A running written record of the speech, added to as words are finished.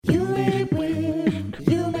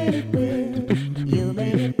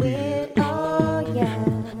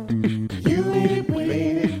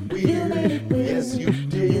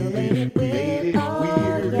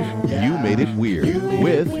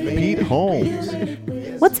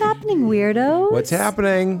What's happening, weirdos? What's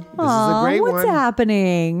happening? This is a great one. What's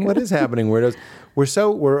happening? What is happening, weirdos?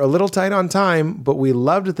 We're a little tight on time, but we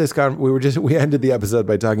loved this. We ended the episode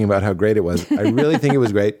by talking about how great it was. I really think it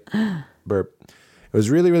was great. Burp. It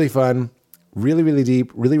was really, really fun, really, really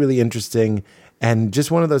deep, really, really interesting, and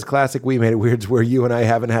just one of those classic We Made It Weirds where you and I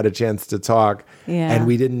haven't had a chance to talk, and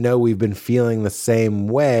we didn't know we've been feeling the same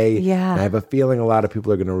way. Yeah. And I have a feeling a lot of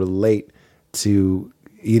people are going to relate to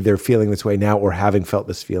either feeling this way now or having felt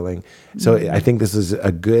this feeling. So I think this is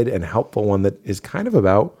a good and helpful one that is kind of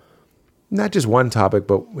about not just one topic,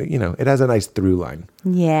 but it has a nice through line.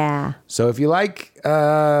 Yeah. So if you like,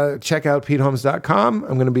 check out PeteHolmes.com.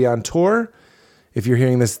 I'm going to be on tour. If you're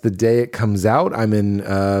hearing this the day it comes out, I'm in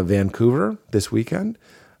Vancouver this weekend.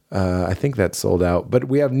 I think that's sold out. But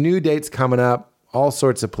we have new dates coming up, all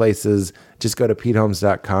sorts of places. Just go to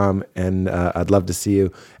PeteHolmes.com, and I'd love to see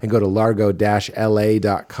you. And go to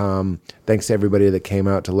Largo-LA.com. Thanks to everybody that came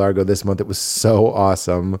out to Largo this month. It was so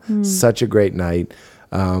awesome. Such a great night.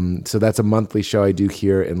 So that's a monthly show I do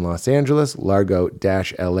here in Los Angeles,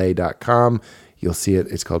 Largo-LA.com. You'll see it.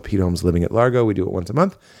 It's called Pete Holmes Living at Largo. We do it once a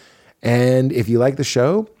month. And if you like the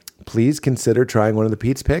show, please consider trying one of the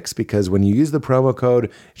Pete's Picks, because when you use the promo code,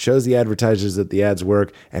 it shows the advertisers that the ads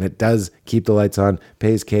work, and it does keep the lights on,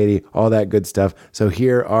 pays Katie, all that good stuff. So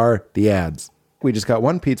here are the ads. We just got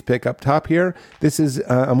one Pete's Pick up top here. This is,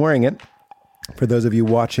 I'm wearing it. For those of you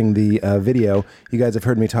watching the video, you guys have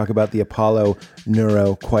heard me talk about the Apollo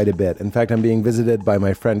Neuro quite a bit. In fact, I'm being visited by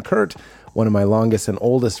my friend Kurt, one of my longest and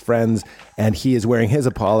oldest friends, and he is wearing his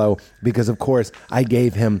Apollo because, of course, I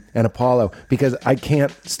gave him an Apollo because I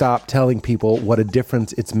can't stop telling people what a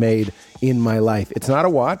difference it's made in my life. It's not a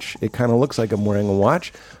watch. It kind of looks like I'm wearing a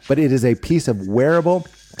watch, but it is a piece of wearable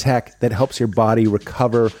tech that helps your body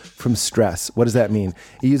recover from stress. What does that mean?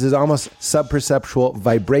 It uses almost subperceptual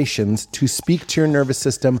vibrations to speak to your nervous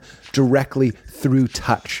system directly through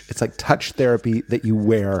touch. It's like touch therapy that you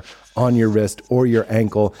wear on your wrist or your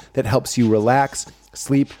ankle that helps you relax,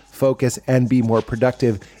 sleep, focus, and be more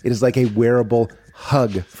productive. It is like a wearable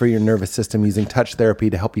hug for your nervous system, using touch therapy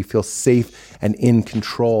to help you feel safe and in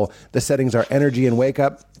control. The settings are energy and wake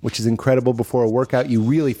up, which is incredible before a workout. You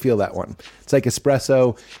really feel that one. It's like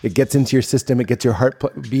espresso. It gets into your system. It gets your heart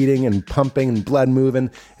beating and pumping and blood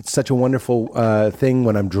moving. It's such a wonderful thing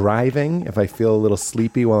when I'm driving. If I feel a little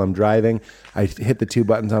sleepy while I'm driving, I hit the two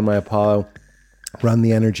buttons on my Apollo. Run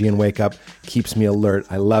the energy and wake up, keeps me alert.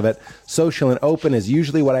 I love it. Social and open is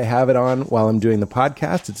usually what I have it on while I'm doing the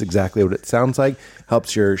podcast. It's exactly what it sounds like.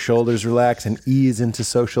 Helps your shoulders relax and ease into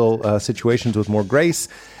social situations with more grace.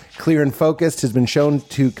 Clear and focused has been shown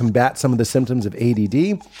to combat some of the symptoms of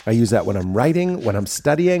ADD. I use that when I'm writing, when I'm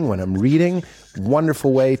studying, when I'm reading.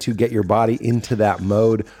 Wonderful way to get your body into that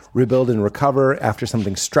mode. Rebuild and recover after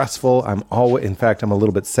something stressful. In fact, I'm a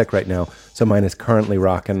little bit sick right now, so mine is currently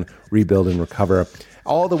rocking Rebuild and Recover.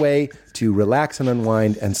 All the way to relax and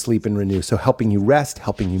unwind and sleep and renew. So helping you rest,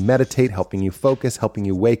 helping you meditate, helping you focus, helping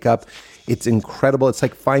you wake up. It's incredible. It's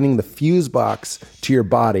like finding the fuse box to your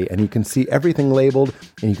body, and you can see everything labeled,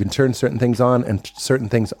 and you can turn certain things on and certain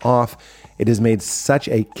things off. It has made such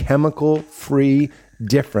a chemical-free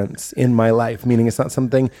difference in my life, meaning it's not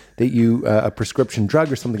something that a prescription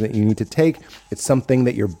drug or something that you need to take. It's something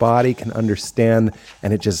that your body can understand,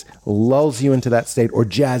 and it just lulls you into that state or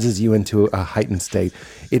jazzes you into a heightened state.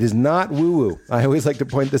 It is not woo-woo. I always like to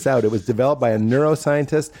point this out. It was developed by a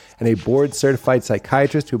neuroscientist and a board-certified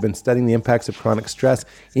psychiatrist who have been studying the impacts of chronic stress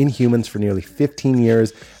in humans for nearly 15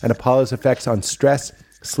 years, and Apollo's effects on stress,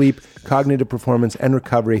 sleep, cognitive performance, and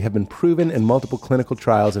recovery have been proven in multiple clinical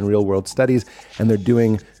trials and real-world studies, and they're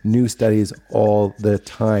doing new studies all the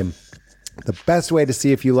time. The best way to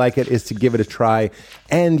see if you like it is to give it a try,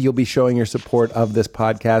 and you'll be showing your support of this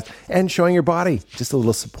podcast and showing your body just a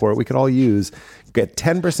little support we could all use. Get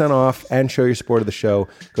 10% off and show your support of the show.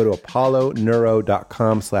 Go to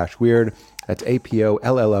apolloneuro.com/weird. That's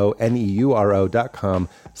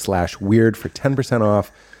APOLLONEURO.com/weird for 10%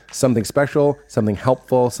 off. Something special, something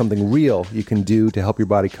helpful, something real you can do to help your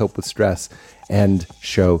body cope with stress and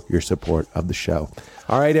show your support of the show.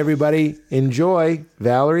 All right, everybody, enjoy.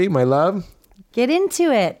 Valerie, my love. Get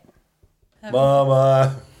into it.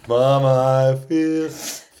 Mama, I feel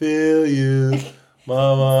you.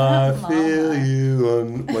 Mama, I feel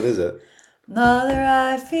you. What is it? Mother,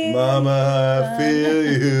 I feel Mama, I feel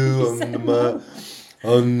you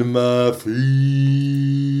under my feet.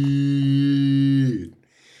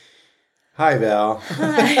 Hi, Val.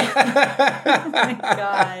 Hi. Oh my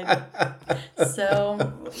God. So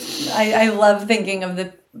I love thinking of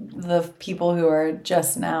the people who are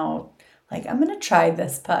just now Like, I'm going to try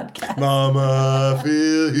this podcast. Mama, I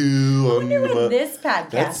feel you. I wonder what this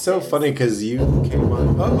podcast That's so is. funny because you came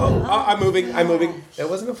on. Oh, I'm moving. It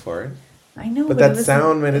wasn't a fart. I know, But it that was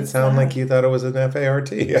sound made it it's sound loud. like you thought it was an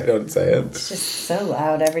FART. I don't say it. It's just so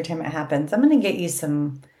loud every time it happens. I'm going to get you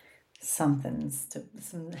some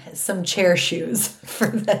chair shoes for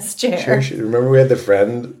this chair. Chair shoes. Remember we had the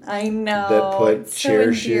friend I know. that put it's so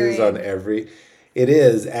chair shoes on endearing. every. It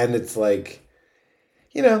is, and it's like,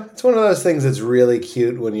 it's one of those things that's really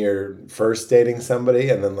cute when you're first dating somebody,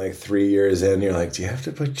 and then like 3 years in, you're like, do you have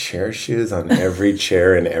to put chair shoes on every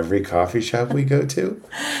chair in every coffee shop we go to?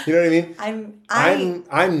 You know what I mean?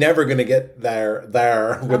 I'm never gonna get there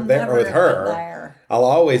with her. There. I'll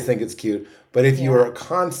always think it's cute. But if you were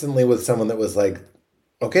constantly with someone that was like,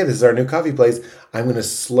 okay, this is our new coffee place, I'm going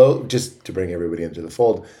to just to bring everybody into the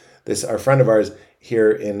fold, our friend of ours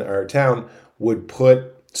here in our town would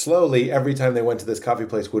put slowly, every time they went to this coffee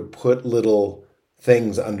place, would put little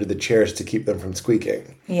things under the chairs to keep them from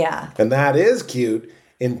squeaking. Yeah. And that is cute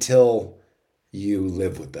until you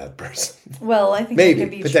live with that person. Well, I think Maybe, that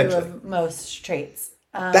could be true potentially. of most traits.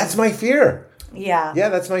 That's my fear. Yeah. Yeah,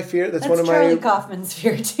 that's my fear. That's That's one of Charlie my... Kaufman's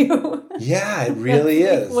fear too. Yeah, it really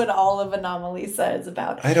That's is. what all of Anomaly says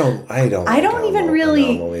about. I don't even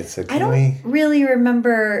really. Anomaly. So I don't really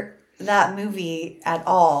remember that movie at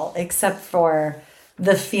all, except for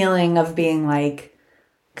the feeling of being like,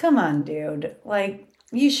 "Come on, dude! Like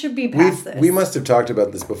you should be past this." We must have talked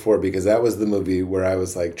about this before because that was the movie where I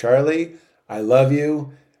was like, Charlie, I love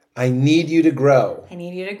you. I need you to grow. I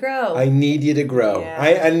need you to grow. I need you to grow. Yeah.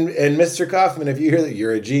 And Mr. Kaufman, if you hear that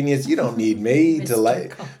you're a genius, you don't need me to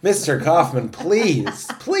like Mr. Kaufman, please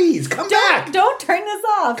come back. Don't turn this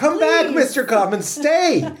off. Come back, please. Mr. Kaufman.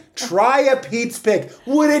 Stay. Try a Pete's Pick.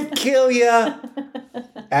 Would it kill ya?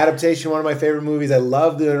 Adaptation, one of my favorite movies. I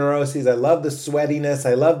love the neuroses. I love the sweatiness.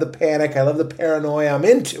 I love the panic. I love the paranoia. I'm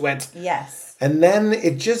into it. Yes. And then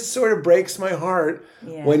it just sort of breaks my heart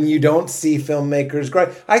Yeah. when you don't see filmmakers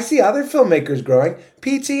growing. I see other filmmakers growing.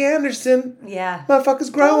 P.T. Anderson. Yeah.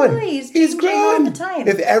 Motherfucker's growing. Totally. He's He's changing growing. all the time.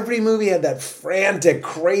 If every movie had that frantic,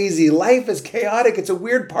 crazy, life is chaotic, it's a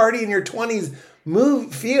weird party in your 20s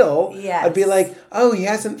feel, Yes. I'd be like, oh, he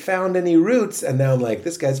hasn't found any roots. And now I'm like,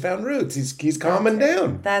 this guy's found roots. He's calming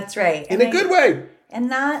down. That's right. In a good way.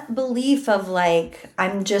 And that belief of like,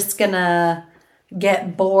 I'm just gonna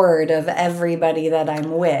get bored of everybody that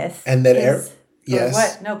I'm with. And that is, yes. Or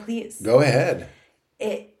what? No, please. Go ahead.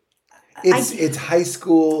 It's high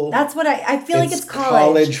school. That's what I feel like it's college.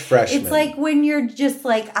 College freshman. It's like when you're just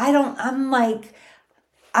like,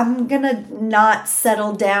 I'm gonna not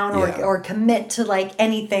settle down or commit to like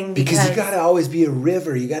anything because you gotta always be a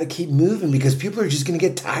river. You gotta keep moving because people are just gonna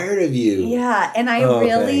get tired of you. Yeah, and I thank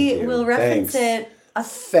really you. will reference Thanks. it.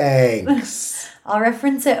 Thanks. I'll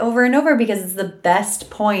reference it over and over because it's the best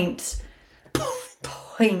point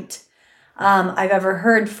I've ever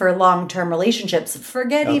heard for long-term relatims.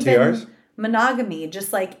 Forget LTRs? even monogamy,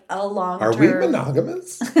 just like a long-term. Are we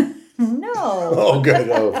monogamous? No. Oh, good.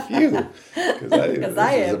 Oh, phew. Because I this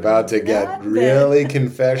is have about to get not been. really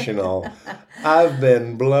confessional. I've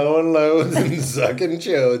been blowing loads and sucking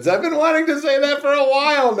chodes. I've been wanting to say that for a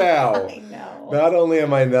while now. I know. Not only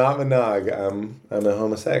am I not monog, I'm a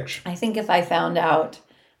homosexual. I think if I found out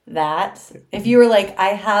that, if you were like, I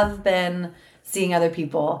have been seeing other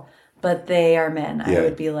people, but they are men, I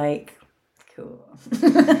would be like, cool.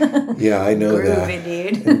 Yeah, I know Groovy, that.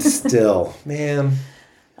 dude. And still, man,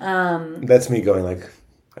 that's me going like,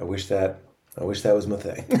 I wish that was my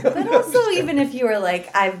thing. But also, even if you were like,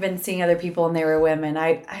 I've been seeing other people and they were women,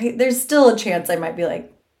 I there's still a chance I might be like,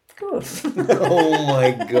 cool. Oh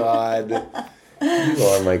my God. You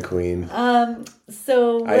are my queen.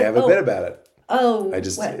 So I have a bit about it. Oh,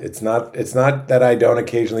 It's not that I don't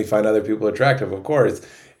occasionally find other people attractive, of course.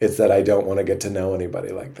 It's that I don't want to get to know anybody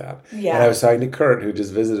like that. Yeah. And I was talking to Kurt, who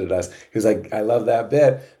just visited us. He was like, I love that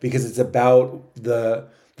bit because it's about the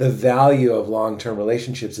value of long-term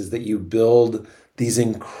relationships is that you build these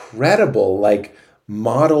incredible, like,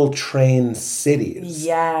 model train cities.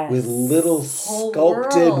 Yes. With little Whole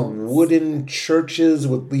sculpted worlds. wooden churches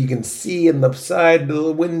with you can see in the side of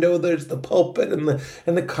the window there's the pulpit and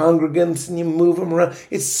the congregants and you move them around.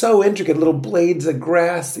 It's so intricate, little blades of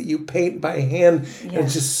grass that you paint by hand. And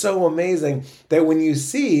it's just so amazing that when you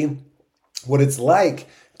see what it's like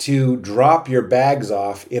to drop your bags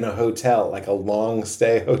off in a hotel, like a long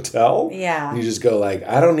stay hotel. Yeah. You just go like,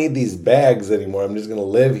 I don't need these bags anymore. I'm just going to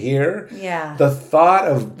live here. Yeah. The thought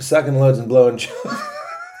of sucking loads and blowing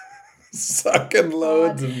sucking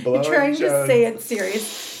loads and blowing You're trying to chodes. say it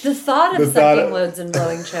serious. The thought of The thought sucking of- loads and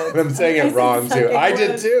blowing chodes. I'm saying it said wrong too. sucking I did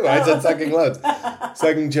loads. too. I said Oh. sucking loads.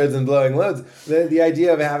 Sucking chodes and blowing loads. The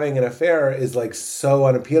idea of having an affair is like so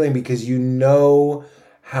unappealing because you know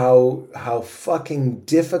how fucking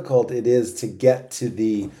difficult it is to get to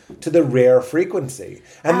the rare frequency.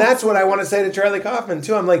 And that's what I want to say to Charlie Kaufman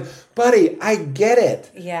too. I'm like, buddy, I get it.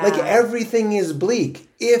 Yeah. Like everything is bleak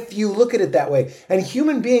if you look at it that way. And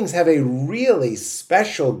human beings have a really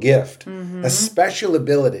special gift, a special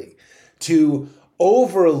ability to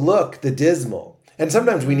overlook the dismal. And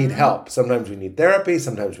sometimes we need help. Sometimes we need therapy.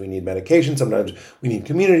 Sometimes we need medication. Sometimes we need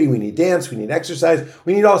community. We need dance. We need exercise.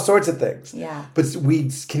 We need all sorts of things. Yeah. But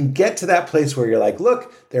we can get to that place where you're like,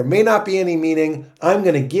 look, there may not be any meaning. I'm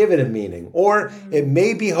going to give it a meaning. Or it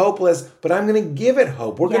may be hopeless, but I'm going to give it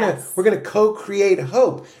hope. We're Yes. going to co-create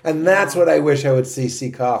hope. And that's what I wish I would see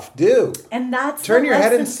Seekoff do. And that's Turn the your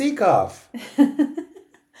head and lesson- seek off.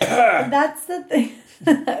 That's the thing.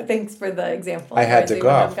 Thanks for the example. I had to Otherwise, we wouldn't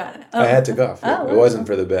cough. have gotten it. I had to cough. Oh, It wasn't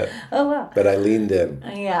for the bit, Oh, wow. but I leaned in.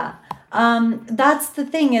 Yeah. That's the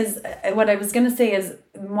thing is what I was going to say is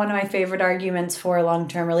one of my favorite arguments for a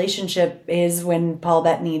long-term relationship is when Paul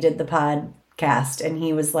Bettany did the podcast and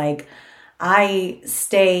he was like, I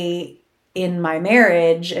stay in my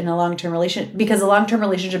marriage in a long-term relationship because a long-term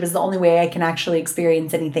relationship is the only way I can actually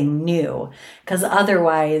experience anything new. Because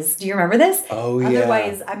otherwise, do you remember this? Oh, yeah.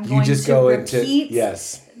 Otherwise, I'm You going just to go repeat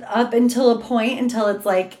yes. up until a point until it's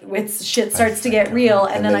like shit starts to get real,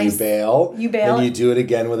 and then you bail. You bail. Then you do it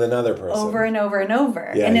again with another person. over and over and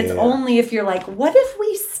over. Yeah, and it's yeah, yeah. only if you're like, what if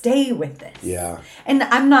we stay with this? Yeah. And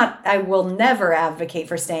I will never advocate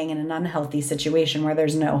for staying in an unhealthy situation where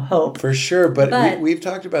there's no hope. For sure, but, But- we've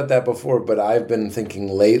talked about that before. But I've been thinking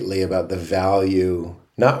lately about the value,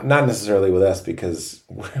 not necessarily with us because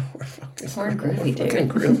we're groovy, dude. fucking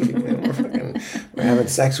groovy, man. We're having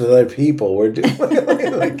sex with other people. We're doing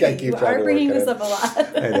like I keep You trying are to bringing work this on up a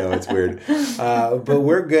lot. I know it's weird, but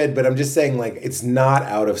we're good. But I'm just saying, like, it's not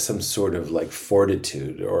out of some sort of like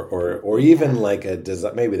fortitude or even like a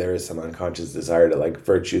desire. Maybe there is some unconscious desire to like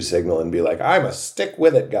virtue signal and be like, I'm a stick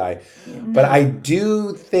with it guy. But I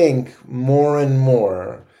do think more and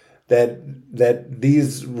more that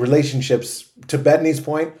these relationships, to Bethany's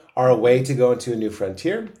point, are a way to go into a new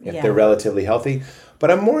frontier if Yeah. they're relatively healthy. But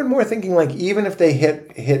I'm more and more thinking like even if they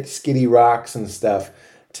hit skiddy rocks and stuff,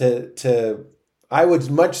 I would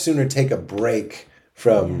much sooner take a break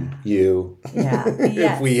from you Yeah. if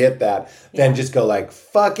Yes. we hit that than just go like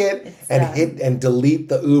fuck it and done. hit and delete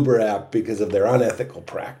the Uber app because of their unethical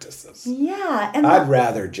practices. Yeah. And I'd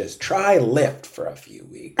rather just try Lyft for a few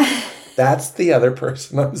weeks. That's the other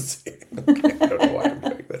person I'm seeing. Okay, I don't know why I'm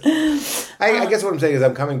doing this. I guess what I'm saying is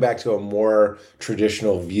I'm coming back to a more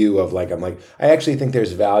traditional view of like, I actually think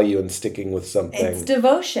there's value in sticking with something it's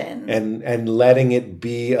devotion. and letting it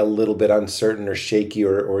be a little bit uncertain or shaky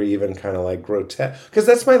or even kind of like grotesque. Because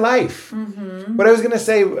that's my life. Mm-hmm. What I was going to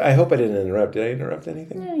say, I hope I didn't interrupt. Did I interrupt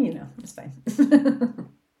anything? Yeah, it's fine.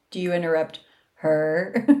 Do you interrupt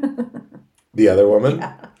her? The other woman?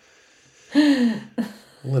 A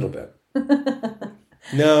little bit.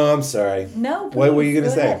 No, I'm sorry. No, What were you please, going to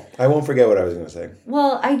go say? ahead. I won't forget what I was going to say.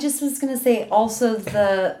 Well, I just was going to say also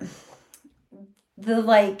the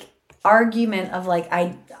like argument of like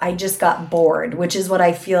I just got bored, which is what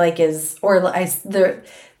I feel like is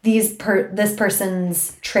this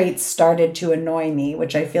person's traits started to annoy me,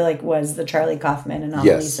 which I feel like was the Charlie Kaufman and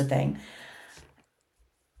Annalisa thing.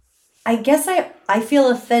 I guess I feel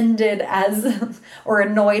offended as or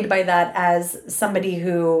annoyed by that as somebody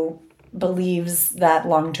who believes that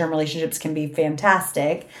long-term relationships can be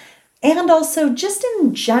fantastic, and also just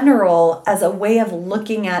in general as a way of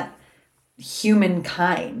looking at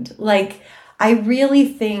humankind. Like, I really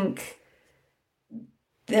think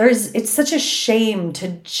it's such a shame to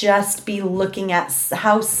just be looking at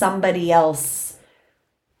how somebody else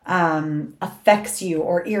affects you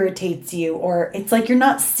or irritates you, or it's like you're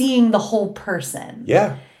not seeing the whole person.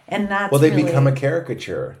 Yeah. And that's Well, they really, become a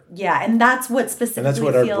caricature. yeah, and that's what specifically And that's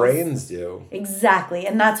what our feels, brains do. Exactly.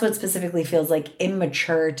 And that's what specifically feels like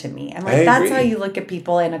immature to me. I'm I like, that's agree. how you look at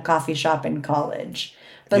people in a coffee shop in college.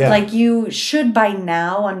 But Yeah. like, you should by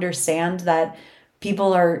now understand that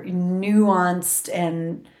people are nuanced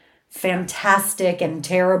and fantastic and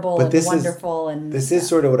terrible But and this wonderful. And This is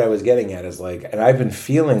sort of what I was getting at is like, and I've been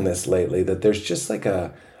feeling this lately, that there's just like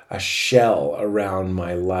a shell around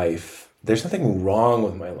my life. There's nothing wrong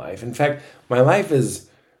with my life. In fact, my life is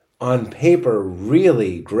on paper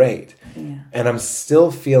really great. Yeah. And I'm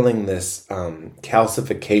still feeling this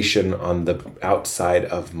calcification on the outside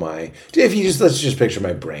of my, let's just picture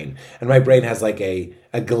my brain. And my brain has like a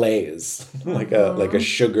glaze, like a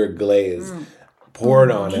sugar glaze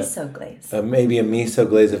poured on it. Miso glaze. Maybe a miso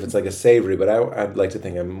glaze if it's like a savory, but I'd like to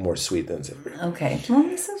think I'm more sweet than savory. Okay. Well,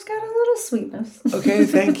 miso's got a little sweetness. Okay,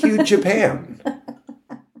 thank you, Japan.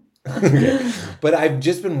 Okay. But I've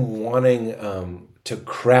just been wanting to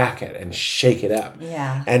crack it and shake it up.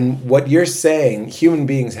 Yeah. And what you're saying, human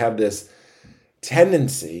beings have this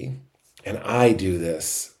tendency, and I do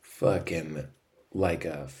this fucking like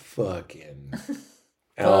a fucking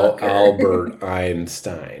Albert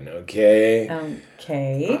Einstein, okay?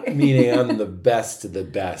 Okay. Meaning I'm the best of the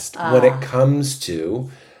best when it comes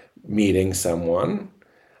to meeting someone,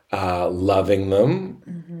 loving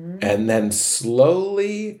them, and then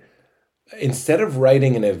slowly, instead of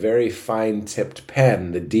writing in a very fine-tipped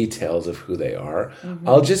pen the details of who they are,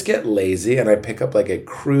 I'll just get lazy and I pick up like a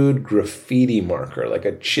crude graffiti marker, like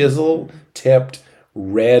a chisel-tipped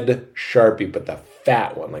red Sharpie, but the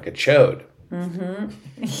fat one, like a chode.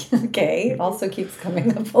 Okay. Also keeps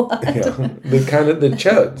coming up a lot. The kind of the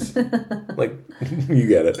chodes. Like, you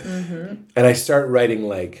get it. And I start writing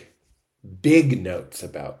like big notes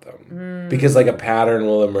about them because like a pattern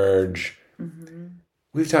will emerge.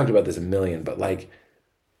 We've talked about this a million, but like,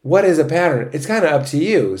 what is a pattern? It's kind of up to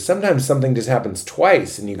you. Sometimes something just happens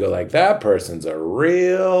twice and you go like, that person's a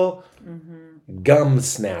real gum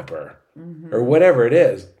snapper or whatever it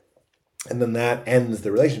is. And then that ends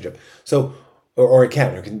the relationship. So, or it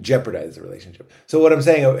can jeopardize the relationship. So what I'm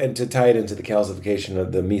saying, and to tie it into the calcification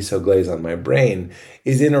of the miso glaze on my brain,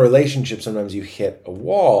 is in a relationship, sometimes you hit a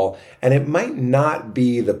wall, and it might not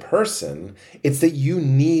be the person. It's that you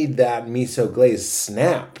need that miso glaze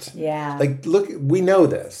snapped. Yeah. Like, look, we know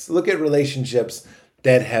this. Look at relationships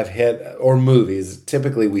that have hit, or movies.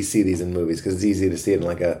 Typically we see these in movies because it's easy to see it in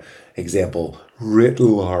like a example writ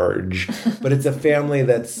large. But it's a family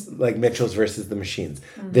that's like Mitchell's versus the Machines.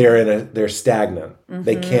 They're stagnant.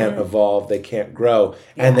 They can't evolve, they can't grow.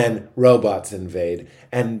 And then robots invade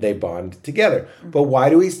and they bond together. But why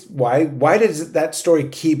does that story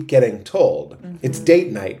keep getting told? It's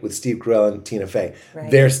Date Night with Steve Carell and Tina Fey. Right.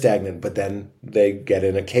 They're stagnant, but then they get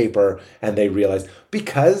in a caper and they realize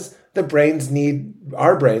because our brains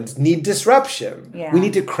need disruption. Yeah. We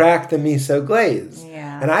need to crack the miso glaze.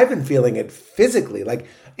 Yeah. And I've been feeling it physically. Like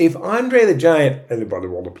if Andre the Giant, anybody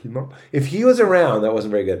want a peanut? If he was around, that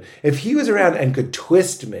wasn't very good. If he was around and could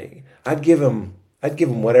twist me, I'd give him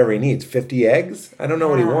whatever he needs. 50 eggs? I don't know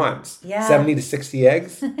what he wants. Yeah. 70 to 60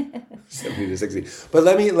 eggs? 70 to 60. But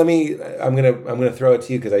let me I'm gonna throw it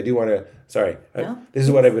to you because I do want to. Sorry, this is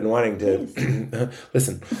what I've been wanting to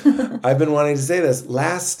listen. I've been wanting to say this.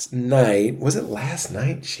 Last night, was it last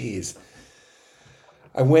night? Jeez,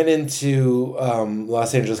 I went into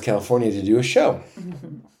Los Angeles, California to do a show,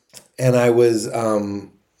 and I was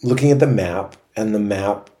looking at the map, and the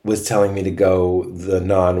map was telling me to go the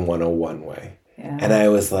non-101 way, and I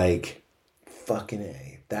was like, "Fucking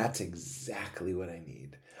A, that's exactly what I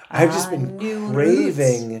need." I've just been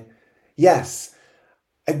craving. Yes.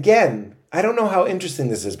 Again, I don't know how interesting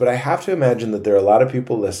this is, but I have to imagine that there are a lot of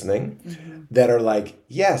people listening that are like,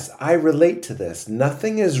 yes, I relate to this.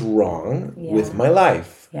 Nothing is wrong with my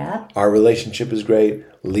life. Yeah. Our relationship is great.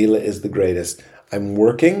 Leela is the greatest. I'm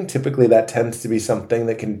working. Typically, that tends to be something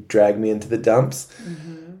that can drag me into the dumps.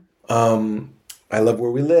 I love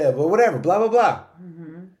where we live or whatever, blah, blah, blah.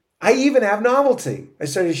 I even have novelty. I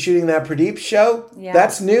started shooting that Pradeep show. Yeah.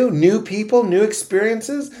 That's new people, new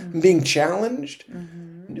experiences, being challenged.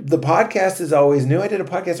 The podcast is always new. I did a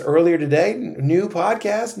podcast earlier today. New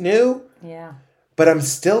podcast, new. Yeah. But I'm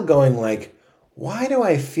still going like, why do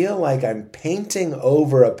I feel like I'm painting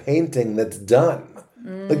over a painting that's done?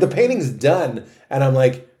 Like the painting's done and I'm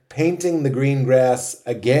like painting the green grass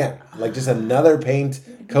again. Like just another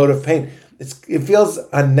coat of paint. It feels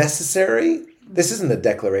unnecessary. This isn't a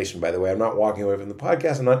declaration, by the way. I'm not walking away from the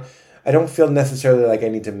podcast. I don't feel necessarily like I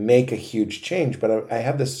need to make a huge change, but I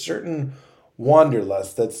have this certain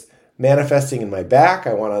wanderlust that's manifesting in my back.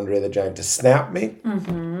 I want Andre the Giant to snap me.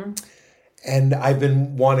 And I've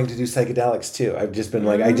been wanting to do psychedelics too. I've just been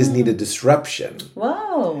like, I just need a disruption.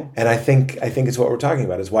 Whoa. And I think it's what we're talking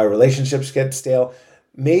about. Is why relationships get stale.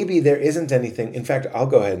 Maybe there isn't anything. In fact, I'll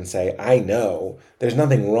go ahead and say, I know there's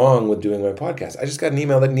nothing wrong with doing my podcast. I just got an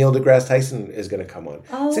email that Neil deGrasse Tyson is going to come on.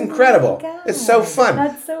 Oh, it's incredible. my God. It's so fun.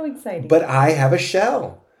 That's so exciting. But I have a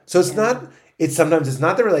shell. So it's sometimes it's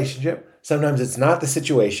not the relationship. Sometimes it's not the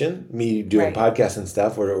situation, me doing podcasts and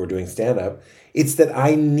stuff or doing stand-up. It's that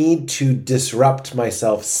I need to disrupt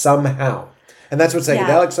myself somehow. And that's what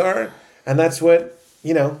psychedelics are. And that's what,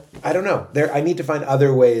 I don't know. I need to find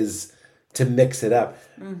other ways to mix it up.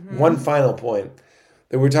 One final point.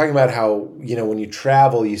 we're talking about how, when you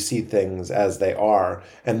travel, you see things as they are.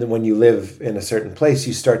 And then when you live in a certain place,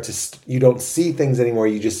 you don't see things anymore.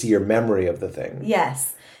 You just see your memory of the thing.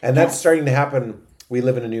 Yes. And that's starting to happen. We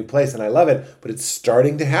live in a new place and I love it, but it's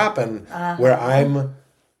starting to happen where I'm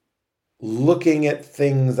looking at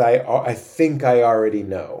things I think I already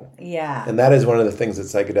know. Yeah. And that is one of the things that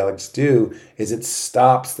psychedelics do, is it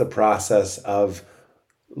stops the process of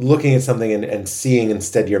looking at something and seeing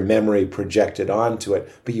instead your memory projected onto it,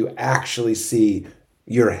 but you actually see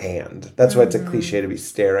your hand. That's why it's a cliche to be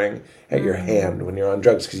staring at your hand when you're on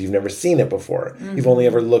drugs, because you've never seen it before. You've only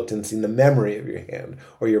ever looked and seen the memory of your hand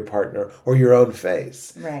or your partner or your own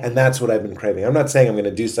face. Right. And that's what I've been craving. I'm not saying I'm going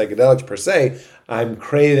to do psychedelics per se. I'm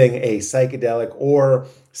craving a psychedelic or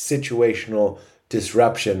situational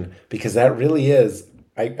disruption, because that really is,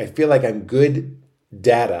 I feel like I'm good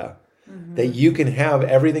data that you can have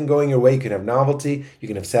everything going your way. You can have novelty, you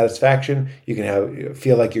can have satisfaction, you can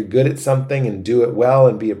feel like you're good at something and do it well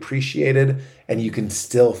and be appreciated, and you can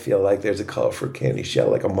still feel like there's a colorful candy shell,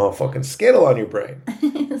 like a motherfucking Skittle on your brain.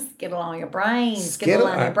 Skittle on your brain. Skittle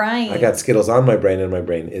on your brain. I got Skittles on my brain, and my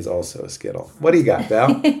brain is also a Skittle. What do you got,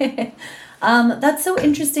 Val? That's so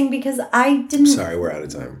interesting, because I didn't... Sorry, we're out of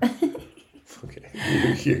time.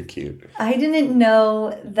 Okay, you're cute. I didn't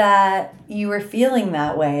know that you were feeling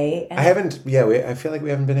that way. And I haven't. Yeah, I feel like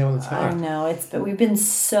we haven't been able to talk. I know but we've been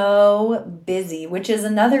so busy, which is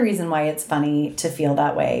another reason why it's funny to feel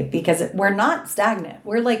that way, because we're not stagnant.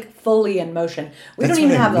 We're like fully in motion. We don't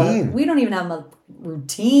even have a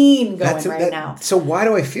routine going now. So why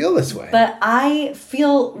do I feel this way? But I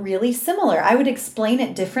feel really similar. I would explain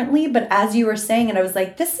it differently, but as you were saying it, I was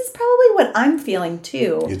like, this is probably what I'm feeling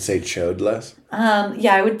too. You'd say chode less?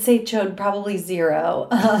 Yeah, I would say chode probably 0.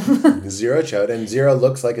 0 chode, and 0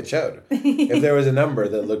 looks like a chode. If there was a number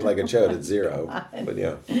that looked like a chode, it's 0. But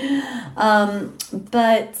yeah.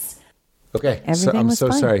 But okay, Everything I'm was so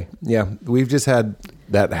fine. sorry. Yeah, we've just had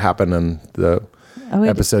that happen, and the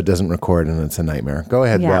episode doesn't record, and it's a nightmare. Go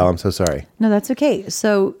ahead, Yeah. Val. I'm so sorry. No, that's okay.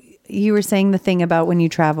 So you were saying the thing about when you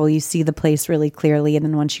travel, you see the place really clearly. And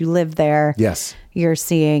then once you live there, Yes. you're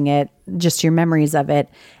seeing it, just your memories of it.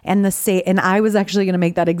 And and I was actually going to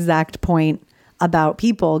make that exact point about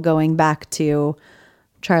people going back to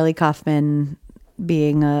Charlie Kaufman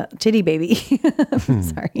being a titty baby.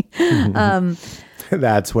 Sorry.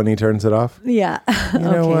 That's when he turns it off? Yeah.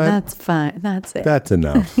 know Okay, what? that's fine. That's it. That's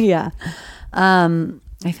enough. Yeah.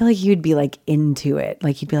 I feel like you'd be like into it.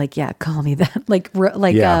 Like you'd be like, yeah, call me that. Like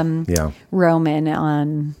Yeah. Roman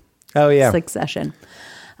on Oh, yeah. Succession.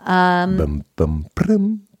 Bum, bum,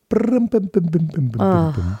 brum, brum, bum, bum, bum, bum, bum,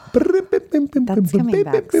 bum, brum, bum, bum, bum, That's bum, coming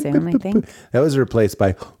bum, back bum, soon, bum, I bum, think. bum. That was replaced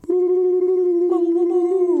by...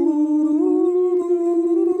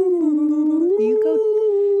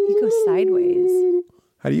 You go sideways.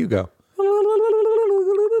 How do you go?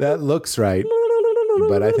 That looks right,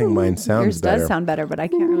 but I think mine sounds Yours better. does sound better, but I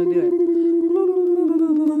can't really do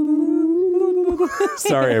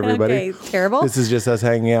Sorry, it. everybody. Okay, terrible. This is just us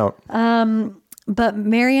hanging out. But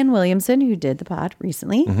Marianne Williamson, who did the pod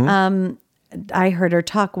recently, I heard her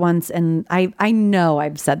talk once, and I know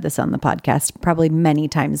I've said this on the podcast probably many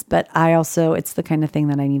times, but it's the kind of thing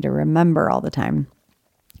that I need to remember all the time.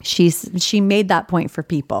 She made that point for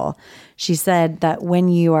people. She said that when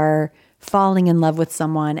you are falling in love with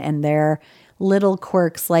someone and their little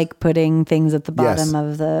quirks, like putting things at the bottom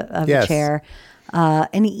of the chair,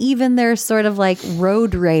 and even their sort of like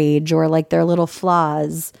road rage or like their little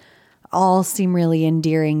flaws, all seem really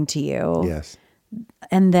endearing to you. Yes.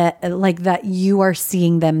 And that you are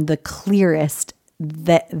seeing them the clearest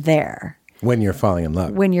there. When you're falling in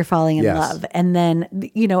love. When you're falling in Yes. love. And then,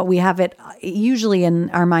 we have it usually in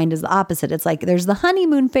our mind is the opposite. It's like there's the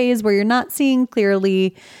honeymoon phase where you're not seeing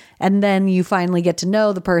clearly, and then you finally get to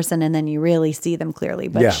know the person and then you really see them clearly.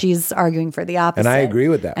 But Yeah. she's arguing for the opposite. And I agree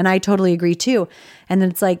with that. And I totally agree too. And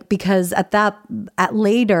it's like, because at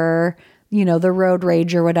later, the road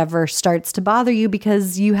rage or whatever starts to bother you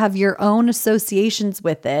because you have your own associations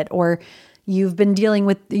with it, or it's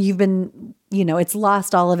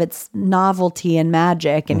lost all of its novelty and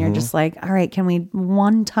magic. And you're just like, all right, can we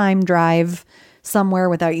one time drive somewhere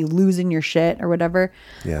without you losing your shit or whatever?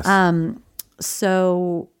 Yes.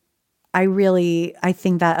 So I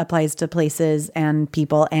think that applies to places and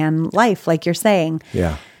people and life, like you're saying.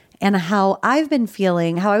 Yeah. And how I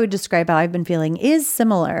would describe how I've been feeling is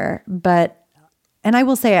similar, and I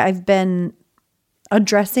will say I've been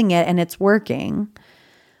addressing it and it's working,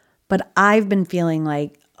 but I've been feeling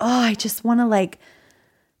like, I just want to like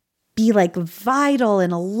be like vital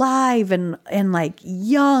and alive and like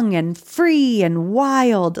young and free and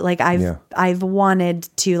wild. Like I've wanted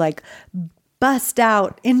to like bust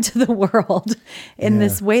out into the world in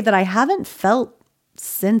this way that I haven't felt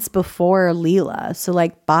since before Leela. So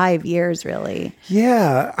like 5 years, really.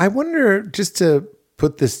 Yeah. I wonder, just to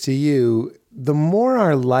put this to you, the more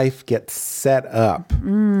our life gets set up,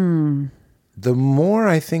 the more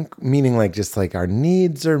I think, meaning like just like our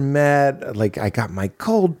needs are met, like I got my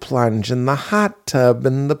cold plunge and the hot tub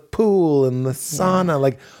and the pool and the sauna,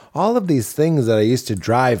 like all of these things that I used to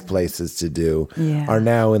drive places to do are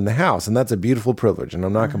now in the house. And that's a beautiful privilege. And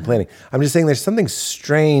I'm not complaining. I'm just saying there's something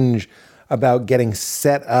strange about getting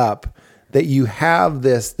set up that you have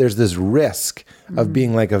there's this risk of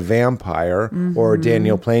being like a vampire or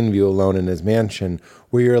Daniel Plainview alone in his mansion,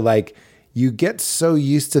 where you're like, you get so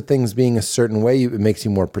used to things being a certain way, it makes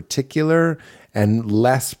you more particular and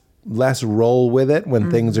less roll with it when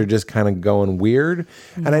things are just kind of going weird.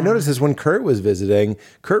 And I noticed this when Kurt was visiting.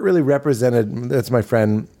 Kurt really represented, that's my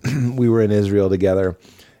friend, we were in Israel together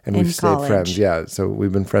and we've stayed friends. Yeah, so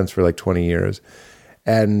we've been friends for like 20 years.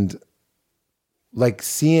 And like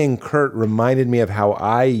seeing Kurt reminded me of how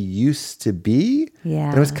I used to be. Yeah.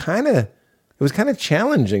 And it was kind of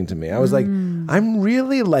challenging to me. I was like, I'm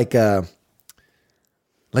really like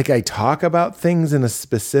I talk about things in a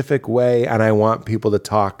specific way and I want people to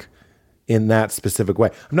talk in that specific way.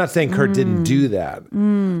 I'm not saying Kurt didn't do that,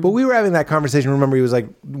 but we were having that conversation. Remember, he was like,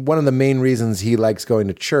 one of the main reasons he likes going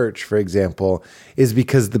to church, for example, is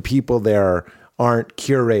because the people there aren't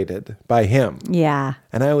curated by him. Yeah.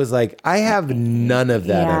 And I was like, I have none of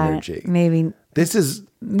that energy. Maybe. This is...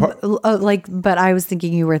 but I was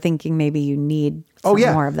thinking you were thinking maybe you need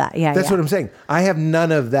more of that. Yeah, that's what I'm saying. I have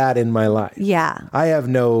none of that in my life. Yeah. I have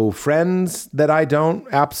no friends that I don't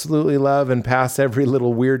absolutely love and pass every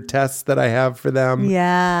little weird test that I have for them.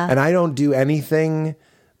 Yeah. And I don't do anything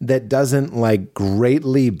that doesn't like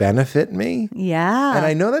greatly benefit me. Yeah. And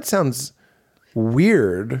I know that sounds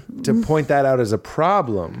weird to point that out as a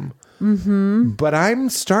problem. But I'm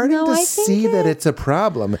starting to see that it's a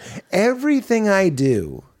problem. Everything I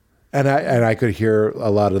do, and I could hear a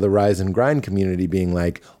lot of the Rise and Grind community being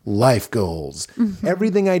like, life goals.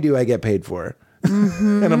 Everything I do, I get paid for.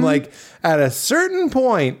 And I'm like, at a certain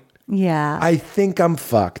point, I think I'm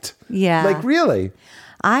fucked. Yeah. Like, really?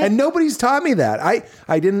 And nobody's taught me that. I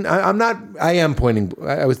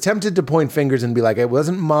was tempted to point fingers and be like, it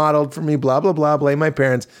wasn't modeled for me, blah, blah, blah, blame my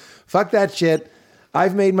parents. Fuck that shit.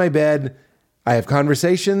 I've made my bed. I have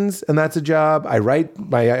conversations, and that's a job. I write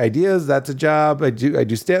my ideas. That's a job. I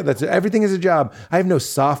do stand. Everything is a job. I have no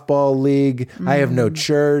softball league. I have no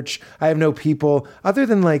church. I have no people other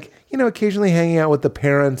than like, occasionally hanging out with the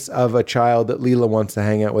parents of a child that Leela wants to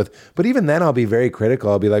hang out with. But even then I'll be very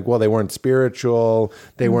critical. I'll be like, well, they weren't spiritual.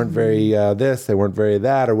 They weren't very this. They weren't very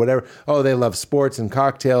that or whatever. Oh, they love sports and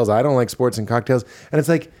cocktails. I don't like sports and cocktails. And it's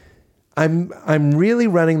like, I'm really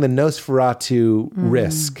running the Nosferatu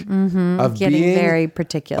risk of getting being very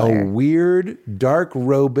particular. A weird,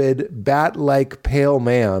 dark-robed, bat-like pale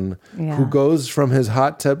man who goes from his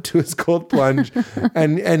hot tub to his cold plunge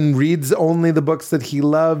and reads only the books that he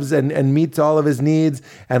loves and meets all of his needs.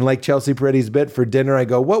 And like Chelsea Peretti's bit for dinner, I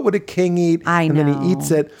go, what would a king eat? And then he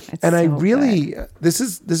eats it. It's and I so really, good. this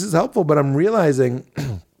is helpful, but I'm realizing...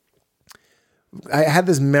 I had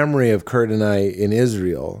this memory of Kurt and I in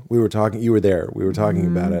Israel. We were talking, you were there, we were talking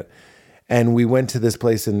about it. And we went to this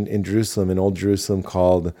place in Jerusalem, in Old Jerusalem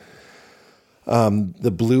called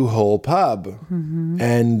the Blue Hole Pub.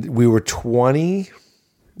 And we were 20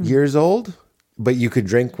 years old, but you could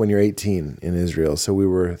drink when you're 18 in Israel. So we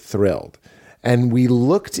were thrilled. And we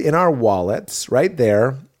looked in our wallets right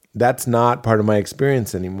there. That's not part of my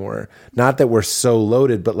experience anymore. Not that we're so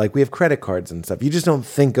loaded, but like we have credit cards and stuff. You just don't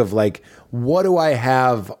think of like, what do I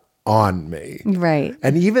have on me? Right.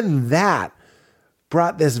 And even that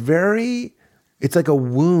brought this it's like a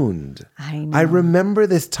wound. I know. I remember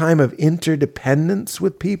this time of interdependence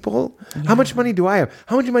with people. Yeah. How much money do I have?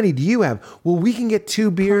 How much money do you have? Well, we can get 2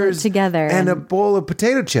 beers together and a bowl of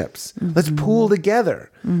potato chips. Let's pool together.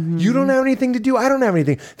 You don't have anything to do. I don't have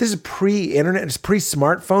anything. This is pre-internet. It's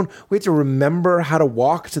pre-smartphone. We had to remember how to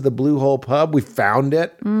walk to the Blue Hole Pub. We found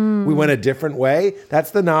it. We went a different way. That's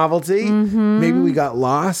the novelty. Maybe we got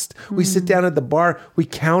lost. We sit down at the bar. We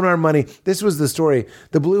count our money. This was the story.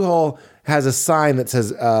 The Blue Hole has a sign that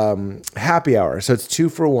says happy hour. So it's 2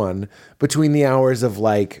 for $1 between the hours of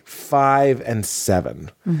like 5 and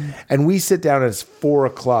 7. And we sit down and it's 4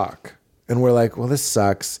 o'clock. And we're like, well, this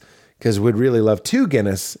sucks because we'd really love 2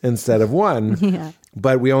 Guinness instead of 1. Yeah.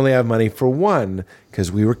 But we only have money for 1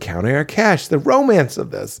 because we were counting our cash. The romance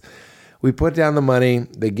of this. We put down the money.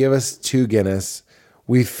 They give us 2 Guinness.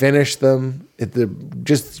 We finish them.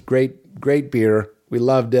 Just great beer. We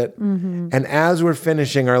loved it. And as we're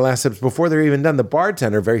finishing our last sips, before they're even done, the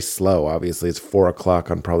bartender, very slow, obviously, it's 4:00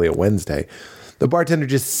 on probably a Wednesday. The bartender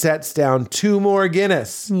just sets down 2 more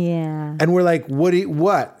Guinness. Yeah. And we're like,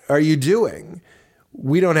 what are you doing?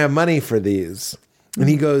 We don't have money for these. And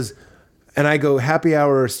he goes, and I go, happy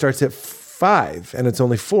hour starts at 5 and it's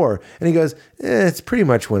only 4. And he goes, it's pretty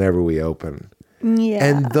much whenever we open. Yeah.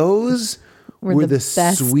 And those were the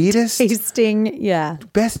best sweetest, tasting. Yeah.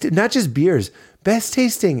 best, not just beers, best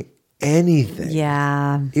tasting anything.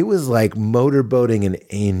 Yeah. It was like motorboating an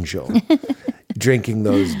angel drinking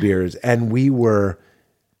those beers. And we were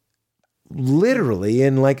literally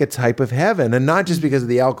in like a type of heaven, and not just because of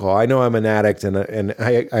the alcohol. I know I'm an addict and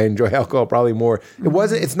I enjoy alcohol probably more.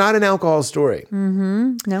 It's not an alcohol story.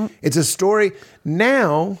 No. It's a story.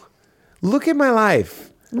 Now, look at my life.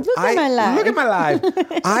 Look at my life.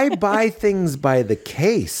 I buy things by the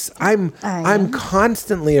case. I'm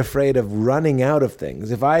constantly afraid of running out of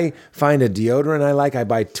things. If I find a deodorant I like, I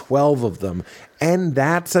buy 12 of them. And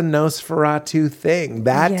that's a Nosferatu thing.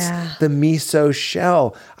 That's the miso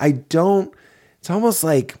shell. It's almost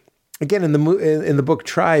like, again, in the book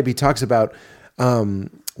Tribe, he talks about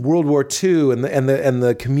World War II and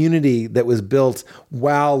the community that was built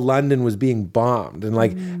while London was being bombed, and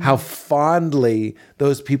like how fondly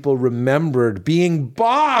those people remembered being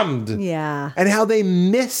bombed. Yeah. And how they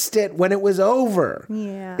missed it when it was over.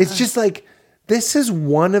 Yeah. It's just like, this is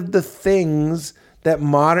one of the things that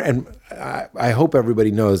modern, and I hope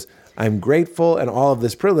everybody knows, I'm grateful and all of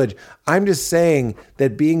this privilege. I'm just saying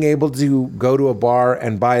that being able to go to a bar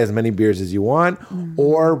and buy as many beers as you want,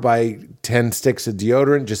 or buy 10 sticks of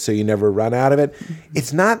deodorant just so you never run out of it,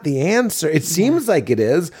 it's not the answer. It seems like it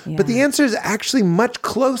is, but the answer is actually much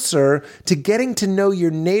closer to getting to know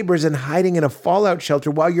your neighbors and hiding in a fallout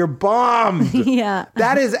shelter while you're bombed. Yeah.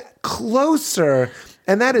 That is closer.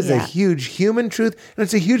 And that is a huge human truth, and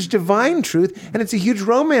it's a huge divine truth, and it's a huge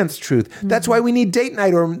romance truth. That's why we need Date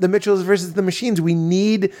Night or The Mitchells versus the Machines. We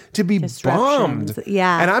need to be bombed.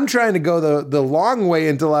 Yeah. And I'm trying to go the long way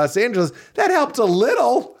into Los Angeles. That helped a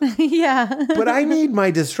little. Yeah. But I need my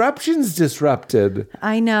disruptions disrupted.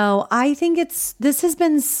 I know. I think this has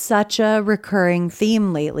been such a recurring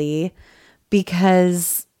theme lately,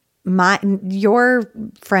 because your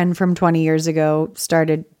friend from 20 years ago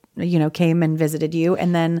came and visited you,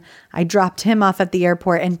 and then I dropped him off at the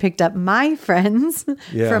airport and picked up my friends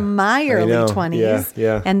from my early 20s.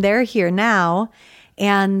 Yeah. And they're here now.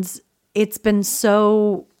 And it's been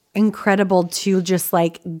so incredible to just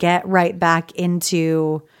like get right back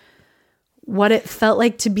into what it felt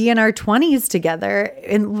like to be in our 20s together,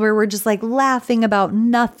 and where we're just like laughing about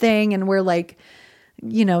nothing, and we're like,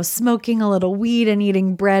 smoking a little weed and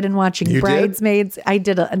eating bread and watching Bridesmaids. I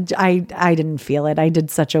didn't feel it. I did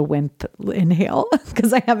such a wimp inhale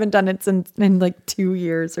because I haven't done it in like 2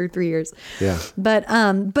 years or 3 years. Yeah. But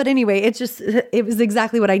anyway, it was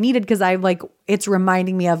exactly what I needed, because it's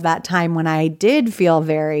reminding me of that time when I did feel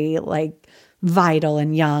very like vital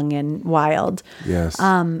and young and wild. Yes.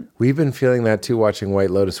 We've been feeling that too, watching White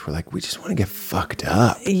Lotus. We're like, we just want to get fucked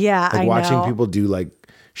up. Yeah. Like I watching know. people do like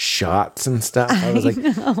shots and stuff. I was like,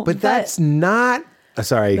 but that's not,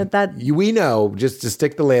 we know, just to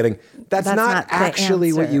stick the landing, that's not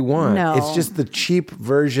actually what you want. No. It's just the cheap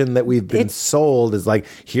version that we've been sold is like,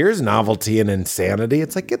 here's novelty and insanity.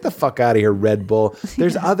 It's like, get the fuck out of here, Red Bull.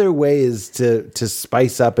 There's other ways to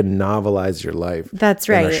spice up and novelize your life. That's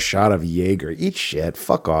than right. a shot of Jaeger. Eat shit.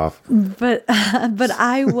 Fuck off. But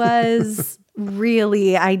I was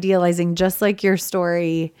really idealizing, just like your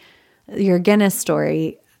story, your Guinness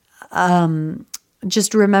story,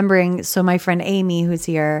 just remembering. So my friend Amy, who's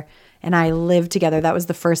here, and I lived together. That was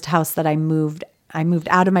the first house that I moved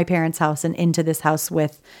out of my parents' house and into this house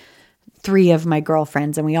with 3 of my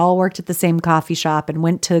girlfriends. And we all worked at the same coffee shop and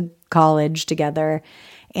went to college together.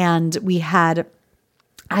 And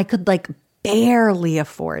I could like barely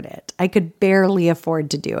afford it. I could barely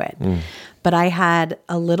afford to do it. But I had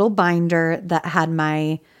a little binder that had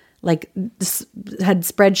had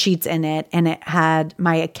spreadsheets in it, and it had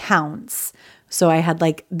my accounts. So I had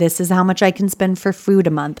like, this is how much I can spend for food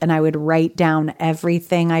a month. And I would write down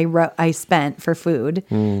everything I spent for food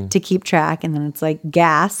to keep track. And then it's like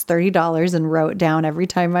gas, $30, and wrote down every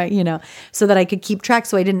time so that I could keep track.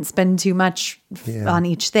 So I didn't spend too much on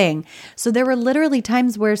each thing. So there were literally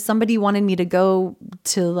times where somebody wanted me to go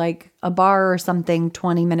to like a bar or something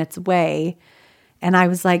 20 minutes away. And I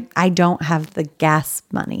was like, I don't have the gas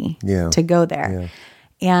money to go there.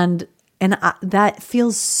 Yeah. And that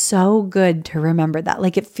feels so good to remember that.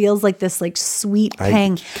 Like, it feels like this like sweet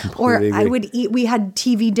pang. Or I would eat, we had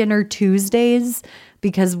TV dinner Tuesdays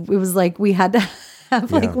because it was like we had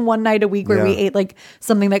have like one night a week where we ate like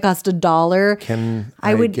something that cost $1. Can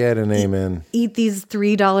I would get an amen? Eat these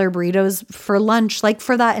 $3 burritos for lunch, like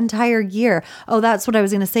for that entire year. Oh, that's what I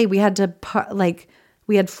was going to say. We had to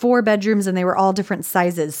we had 4 bedrooms and they were all different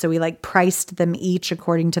sizes. So we like priced them each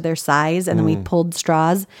according to their size. And then we pulled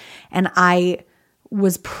straws, and I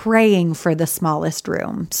was praying for the smallest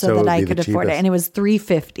room so that I could afford it. And it was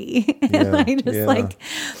 $350. And I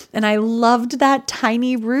just and I loved that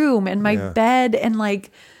tiny room and my bed, and like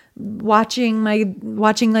watching like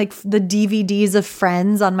the DVDs of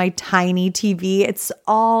Friends on my tiny TV. It's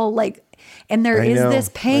all like, and there is this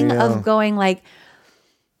pang of going like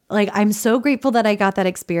I'm so grateful that I got that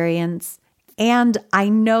experience. And I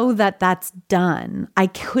know that that's done. I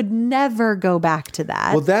could never go back to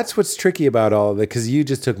that. Well, that's what's tricky about all of it, because you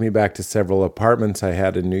just took me back to several apartments I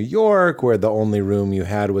had in New York where the only room you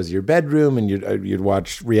had was your bedroom, and you'd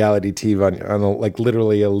watch reality TV on like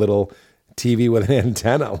literally a little TV with an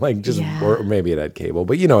antenna, like just, or maybe it had cable,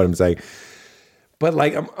 but you know what I'm saying. But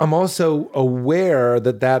like, I'm also aware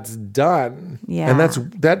that that's done. Yeah. And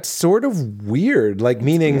that's sort of weird. Like,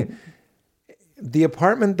 meaning... Weird. The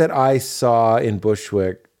apartment that I saw in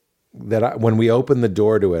Bushwick, when we opened the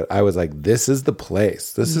door to it, I was like, this is the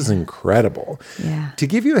place. This is incredible. Yeah. To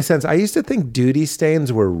give you a sense, I used to think duty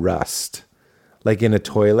stains were rust, like in a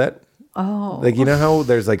toilet. Oh. Like, you know how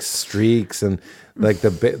there's like streaks and like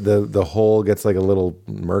the hole gets like a little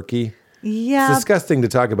murky? Yeah. It's disgusting to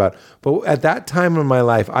talk about. But at that time in my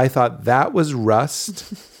life, I thought that was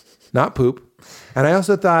rust, not poop. And I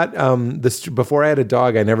also thought before I had a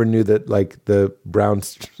dog, I never knew that like the brown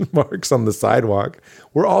marks on the sidewalk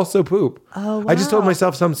were also poop. Oh, wow. I just told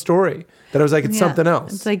myself some story that I was like, it's something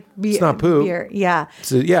else. It's like it's not poop. Beer. Yeah.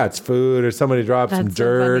 So it's food, or somebody dropped some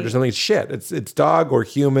dirt or something. It's shit. It's dog or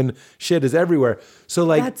human shit is everywhere. So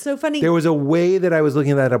like, that's so funny. There was a way that I was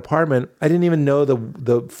looking at that apartment. I didn't even know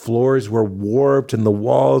the floors were warped and the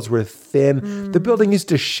walls were thin. The building used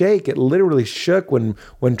to shake. It literally shook when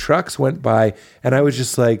trucks went by. And I was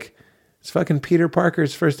just like, it's fucking Peter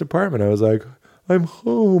Parker's first apartment. I was like, I'm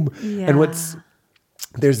home. Yeah. And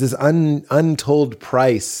there's this untold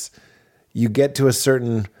price. You get to a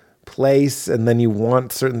certain place and then you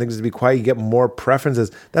want certain things to be quiet. You get more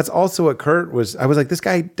preferences. That's also what Kurt was. I was like, this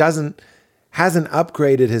guy hasn't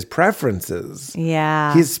upgraded his preferences.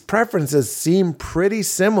 Yeah. His preferences seem pretty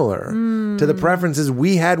similar to the preferences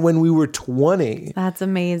we had when we were 20. That's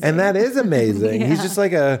amazing. And that is amazing. He's just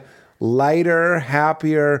like a lighter,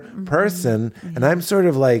 happier person. And I'm sort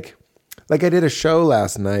of like I did a show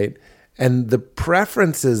last night, and the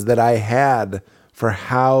preferences that I had for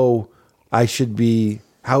how I should be,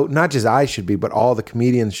 how not just I should be, but all the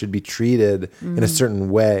comedians should be treated in a certain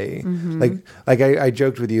way. Like I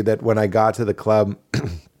joked with you that when I got to the club,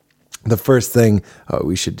 the first thing,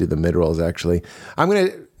 we should do the mid-rolls actually. I'm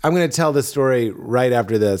gonna tell this story right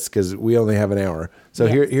after this because we only have an hour. So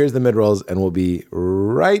here's the mid-rolls, and we'll be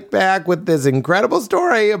right back with this incredible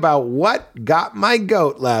story about what got my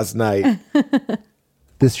goat last night.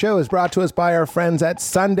 This show is brought to us by our friends at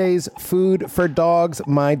Sundays Food for Dogs.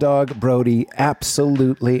 My dog, Brody,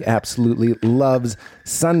 absolutely loves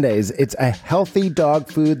Sundays. It's a healthy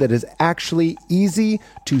dog food that is actually easy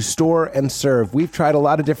to store and serve. We've tried a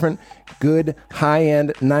lot of different good,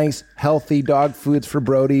 high-end, nice, healthy dog foods for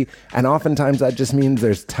Brody, and oftentimes that just means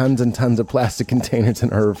there's tons and tons of plastic containers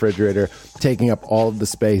in our refrigerator taking up all of the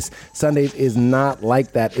space. Sundays is not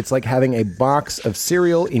like that. It's like having a box of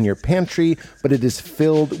cereal in your pantry, but it is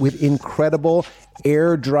filled with incredible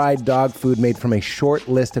air-dried dog food made from a short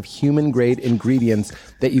list of human-grade ingredients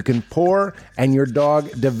that you can pour and your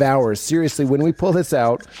dog devours. Seriously, when we pull this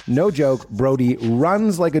out, no joke, Brody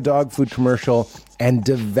runs like a dog food commercial and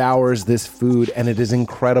devours this food, and it is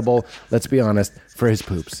incredible, let's be honest, for his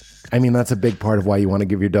poops. I mean, that's a big part of why you want to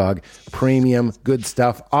give your dog premium, good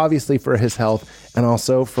stuff, obviously for his health, and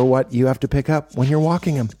also for what you have to pick up when you're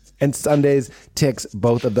walking him. And Sundays ticks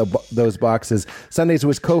both of those boxes. Sundays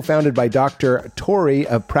was co-founded by Dr. Tori,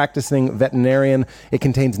 a practicing veterinarian. It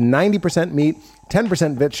contains 90% meat,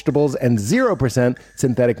 10% vegetables, and 0%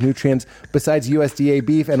 synthetic nutrients. Besides USDA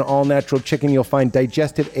beef and all-natural chicken, you'll find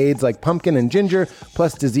digestive aids like pumpkin and ginger,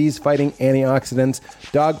 plus disease-fighting antioxidants.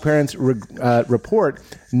 Dog parents report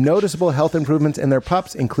noticeable health improvements in their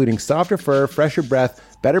pups, including softer fur, fresher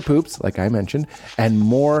breath, better poops, like I mentioned, and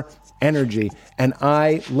more energy. And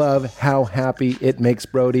I love how happy it makes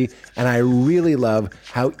Brody, and I really love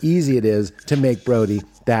how easy it is to make Brody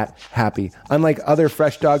that happy. Unlike other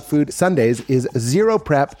fresh dog food, Sundays is zero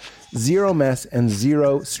prep, zero mess, and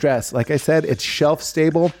zero stress. Like I said, it's shelf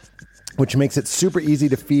stable. which makes it super easy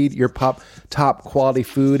to feed your pup top quality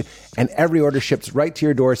food. And every order ships right to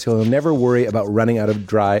your door, so you'll never worry about running out of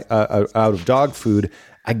dog food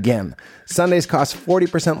again. Sundays cost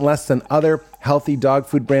 40% less than other healthy dog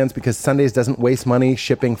food brands because Sundays doesn't waste money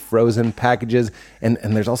shipping frozen packages, and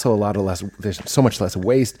there's also there's so much less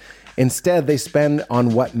waste. Instead, they spend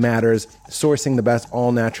on what matters, sourcing the best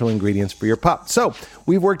all-natural ingredients for your pup. So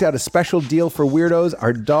we've worked out a special deal for weirdos.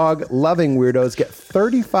 Our dog-loving weirdos get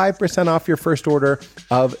 35% off your first order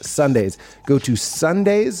of Sundays. Go to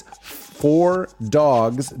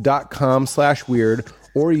sundaysfordogs.com/weird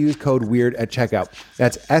or use code WEIRD at checkout.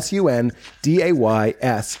 That's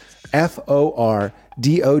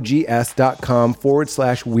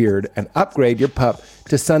sundaysfordogs.com/weird and upgrade your pup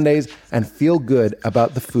to Sundays and feel good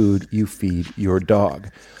about the food you feed your dog.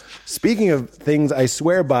 Speaking of things I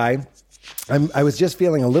swear by, I was just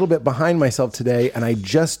feeling a little bit behind myself today, and I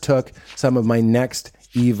just took some of my Next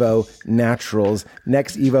Evo Naturals.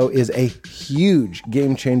 Next Evo is a huge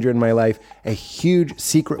game changer in my life, a huge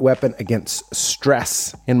secret weapon against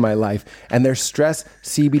stress in my life. And their Stress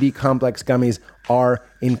CBD Complex gummies are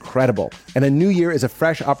incredible. And a new year is a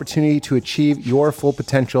fresh opportunity to achieve your full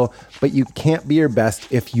potential, but you can't be your best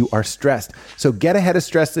if you are stressed. So get ahead of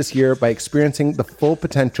stress this year by experiencing the full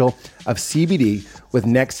potential of CBD with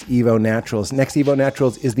Next Evo Naturals. Next Evo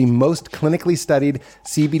Naturals is the most clinically studied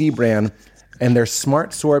CBD brand, and their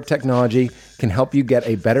smart sorb technology can help you get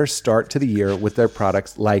a better start to the year with their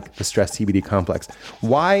products like the Stress CBD Complex.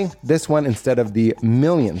 Why this one instead of the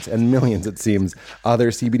millions and millions, it seems,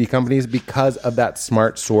 other CBD companies? Because of that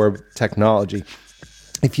smart sorb technology.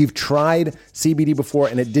 If you've tried CBD before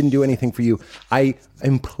and it didn't do anything for you, I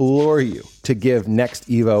implore you to give Next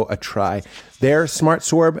Evo a try. Their Smart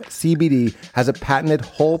Sorb CBD has a patented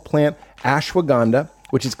whole plant ashwagandha,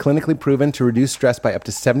 which is clinically proven to reduce stress by up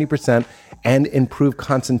to 70% and improve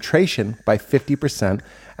concentration by 50%.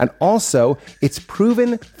 And also, it's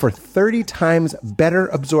proven for 30 times better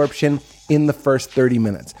absorption in the first 30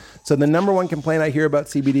 minutes. So the number one complaint I hear about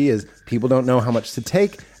CBD is people don't know how much to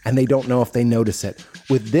take and they don't know if they notice it.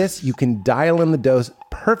 With this, you can dial in the dose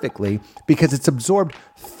perfectly because it's absorbed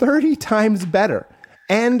 30 times better.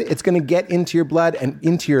 And it's going to get into your blood and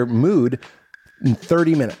into your mood in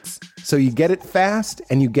 30 minutes. So you get it fast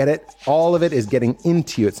and you get it, all of it is getting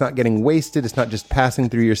into you. It's not getting wasted. It's not just passing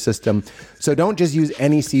through your system. So don't just use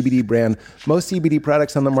any CBD brand. Most CBD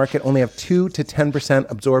products on the market only have 2 to 10%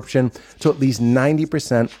 absorption. So at least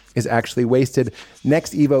 90% is actually wasted.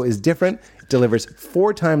 Next Evo is different. It delivers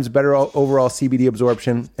 4 times better overall CBD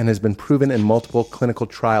absorption and has been proven in multiple clinical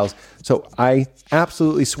trials. So I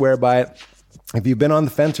absolutely swear by it. If you've been on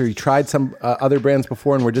the fence or you tried some other brands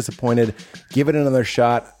before and were disappointed, give it another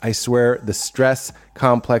shot. I swear the Stress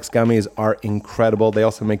Complex gummies are incredible. They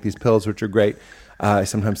also make these pills, which are great. I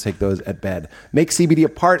sometimes take those at bed. Make CBD a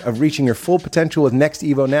part of reaching your full potential with Next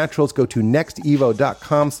Evo Naturals. Go to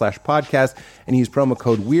nextevo.com/podcast and use promo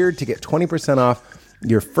code WEIRD to get 20% off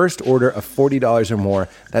your first order of $40 or more.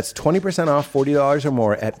 That's 20% off $40 or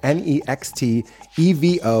more at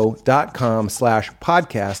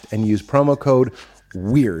nextevo.com/podcast and use promo code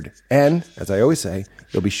WEIRD. And as I always say,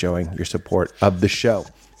 you'll be showing your support of the show.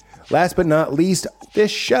 Last but not least, this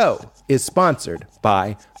show is sponsored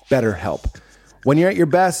by BetterHelp. When you're at your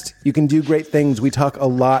best, you can do great things. We talk a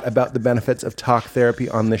lot about the benefits of talk therapy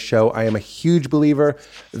on this show. I am a huge believer.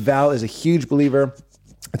 Val is a huge believer.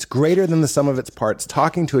 It's greater than the sum of its parts.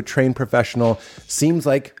 Talking to a trained professional seems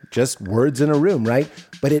like just words in a room, right?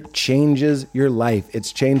 But it changes your life.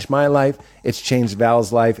 It's changed my life. It's changed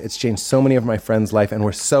Val's life. It's changed so many of my friends' life. And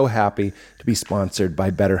we're so happy to be sponsored by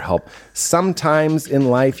BetterHelp. Sometimes in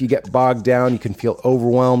life, you get bogged down. You can feel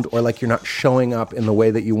overwhelmed or like you're not showing up in the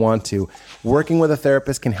way that you want to. Working with a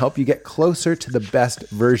therapist can help you get closer to the best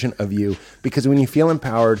version of you, because when you feel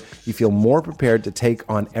empowered, you feel more prepared to take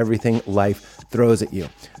on everything life throws at you.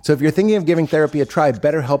 So if you're thinking of giving therapy a try,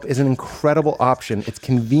 BetterHelp is an incredible option. It's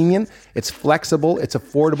convenient, it's flexible, it's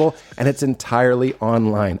affordable, and it's entirely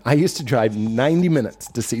online. I used to drive 90 minutes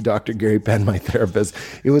to see Dr. Gary Penn, my therapist.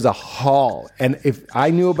 It was a haul. And if I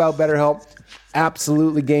knew about BetterHelp,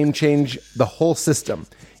 absolutely game change the whole system.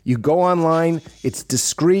 You go online, it's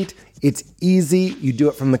discreet, it's easy. You do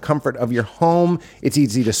it from the comfort of your home. It's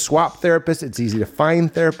easy to swap therapists. It's easy to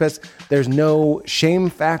find therapists. There's no shame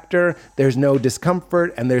factor. There's no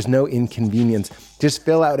discomfort, and there's no inconvenience. Just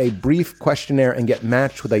fill out a brief questionnaire and get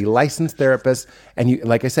matched with a licensed therapist. And you,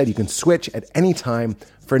 like I said, you can switch at any time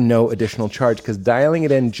for no additional charge, because dialing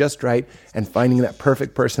it in just right and finding that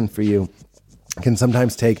perfect person for you can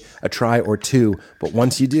sometimes take a try or two, but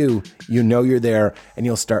once you do, you know you're there and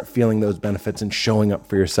you'll start feeling those benefits and showing up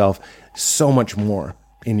for yourself so much more.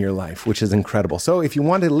 in your life, which is incredible. So if you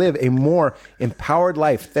want to live a more empowered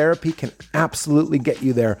life, therapy can absolutely get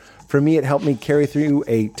you there. For me, it helped me carry through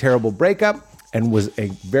a terrible breakup and was a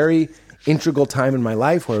very integral time in my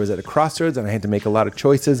life where I was at a crossroads and I had to make a lot of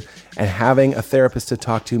choices, and having a therapist to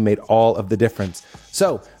talk to made all of the difference.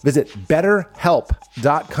 So visit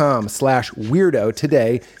betterhelp.com/weirdo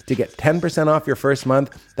today to get 10% off your first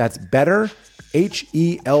month. That's BetterHelp,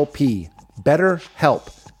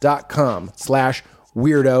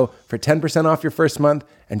 betterhelp.com/weirdo for 10% off your first month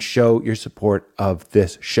and show your support of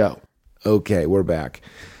this show. Okay, we're back.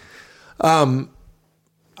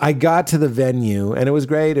 I got to the venue and it was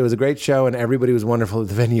great. It was a great show and everybody was wonderful at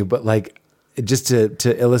the venue. But like, just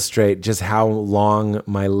to illustrate just how long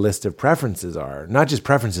my list of preferences are, not just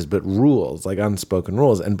preferences, but rules, like unspoken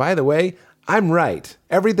rules. And by the way, I'm right.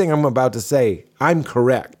 Everything I'm about to say, I'm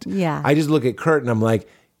correct. Yeah. I just look at Kurt and I'm like,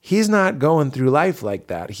 he's not going through life like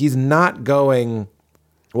that. He's not going,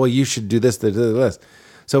 well, you should do this, this.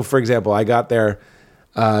 So for example, I got there,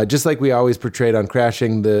 just like we always portrayed on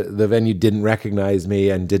Crashing, the venue didn't recognize me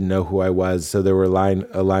and didn't know who I was. So there were a line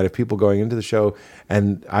of people going into the show,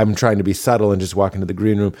 and I'm trying to be subtle and just walk into the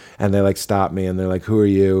green room, and they like stop me and they're like, "Who are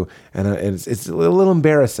you?" And it's a little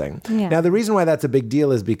embarrassing. Yeah. Now the reason why that's a big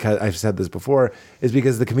deal is because I've said this before, is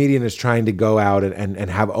because the comedian is trying to go out and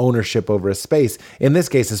have ownership over a space. In this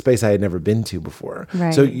case, a space I had never been to before.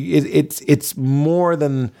 Right. So it's more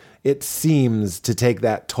than it seems to take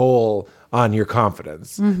that toll on your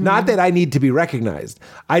confidence. Mm-hmm. Not that I need to be recognized.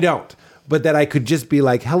 I don't. But that I could just be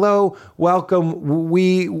like, hello, welcome.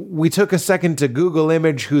 We took a second to Google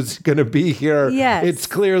image who's going to be here. Yes. It's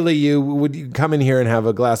clearly you. Would you come in here and have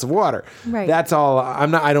a glass of water? Right. That's all.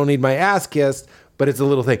 I don't need my ass kissed, but it's a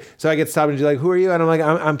little thing. So I get stopped and she's like, who are you? And I'm like,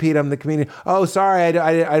 I'm Pete. I'm the comedian. Oh, sorry.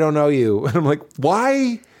 I don't know you. And I'm like,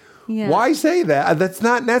 why? Yeah. Why say that? That's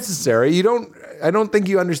not necessary. I don't think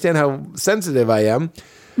you understand how sensitive I am.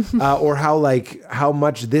 Or how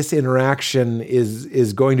much this interaction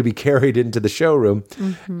is going to be carried into the showroom.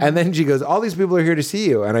 Mm-hmm. And then she goes, all these people are here to see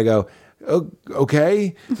you. And I go, oh,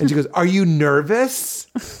 okay. And she goes, are you nervous?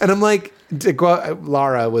 And I'm like,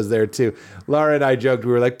 Laura was there too. Laura and I joked,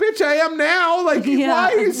 we were like, bitch, I am now. Like,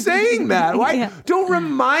 why are you saying that? Why? Yeah. Don't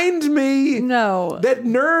remind me. No. That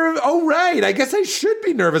oh, right. I guess I should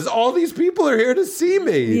be nervous. All these people are here to see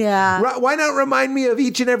me. Yeah. Why not remind me of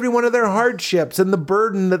each and every one of their hardships and the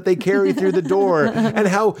burden that they carry through the door and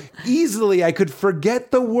how easily I could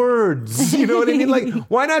forget the words. You know what I mean? Like,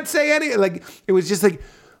 why not say any? Like, it was just like,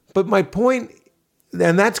 but my point,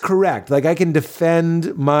 and that's correct. Like, I can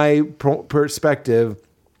defend my perspective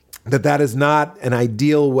that is not an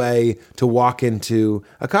ideal way to walk into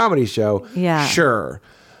a comedy show. Yeah. Sure.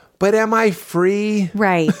 But am I free?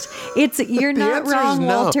 Right. You're not wrong,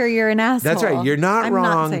 no. Walter. You're an asshole. That's right. You're not wrong.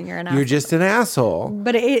 I'm not saying you're an asshole. You're just an asshole.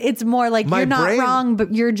 But it's more like My you're not brain- wrong,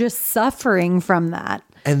 but you're just suffering from that.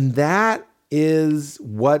 And that is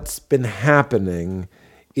what's been happening,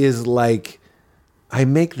 is like, I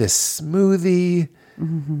make this smoothie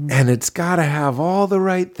and it's got to have all the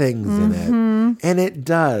right things in it. And it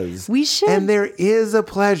does. We should. And there is a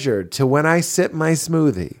pleasure to when I sip my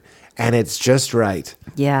smoothie and it's just right.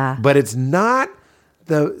 Yeah. But it's not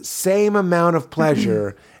the same amount of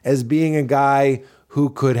pleasure as being a guy who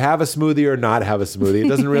could have a smoothie or not have a smoothie. It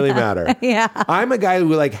doesn't really matter. Yeah. I'm a guy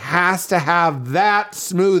who like has to have that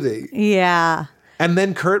smoothie. Yeah. And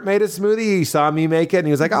then Kurt made a smoothie. He saw me make it and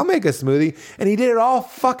he was like, I'll make a smoothie. And he did it all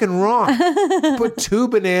fucking wrong. Put 2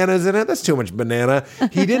 bananas in it. That's too much banana.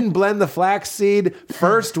 He didn't blend the flaxseed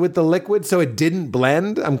first with the liquid, so it didn't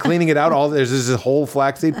blend. I'm cleaning it out. There's this whole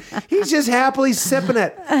flaxseed. He's just happily sipping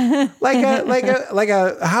it. Like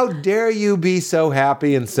a, how dare you be so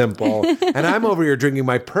happy and simple? And I'm over here drinking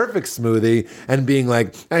my perfect smoothie and being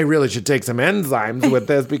like, I really should take some enzymes with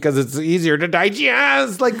this because it's easier to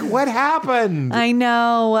digest. Like, what happened? I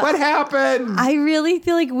know. What happened? I really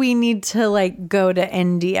feel like we need to like go to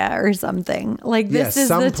India or something. Like this is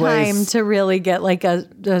the someplace- time to really get like a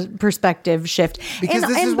perspective shift. Because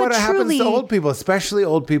this is what happens to old people, especially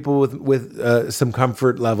old people with some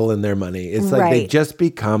comfort level in their money. It's like they Right. just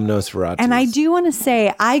become Nosferatu. And I do want to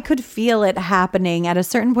say, I could feel it happening at a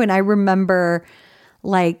certain point. I remember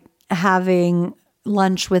like having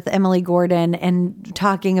lunch with Emily Gordon and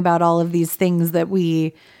talking about all of these things that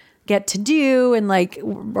we get to do and like,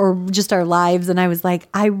 or just our lives. And I was like,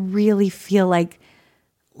 I really feel like,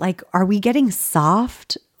 are we getting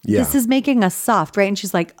soft? Yeah. This is making us soft, right? And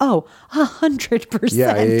she's like, oh, 100%.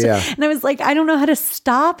 Yeah. And I was like, I don't know how to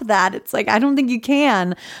stop that. It's like, I don't think you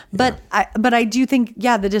can. But I do think,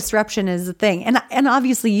 the disruption is a thing. And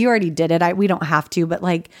obviously you already did it. We don't have to, but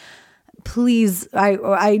like please,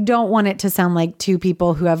 I don't want it to sound like two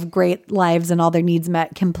people who have great lives and all their needs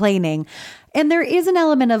met complaining. And there is an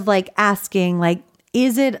element of like asking, like,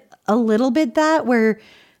 is it a little bit that where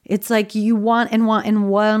it's like you want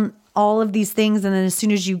all of these things, and then as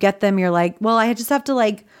soon as you get them, you're like, well, I just have to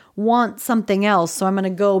like want something else. So I'm going to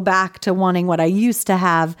go back to wanting what I used to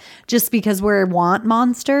have just because we're want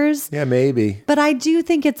monsters. Yeah, maybe. But I do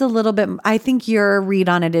think it's a little bit, I think your read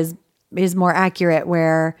on it is more accurate,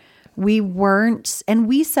 where we weren't, and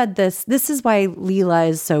we said this is why Leela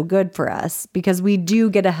is so good for us, because we do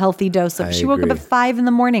get a healthy dose of, she woke up at 5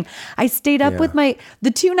 a.m. I stayed up with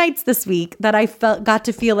the 2 nights this week that I got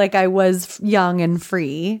to feel like I was young and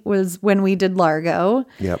free was when we did Largo.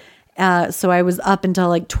 Yep. So I was up until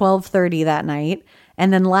like 12:30 that night.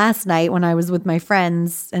 And then last night when I was with my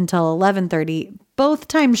friends until 11:30, both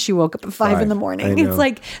times she woke up at 5 a.m. It's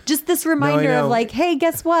like just this reminder of like, hey,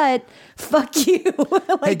 guess what? Fuck you.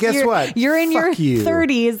 Like, hey, guess what? You're in Fuck your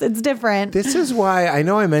 30s. It's different. This is why I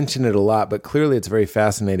know I mention it a lot, but clearly it's very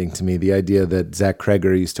fascinating to me. The idea that Zach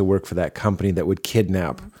Kreger used to work for that company that would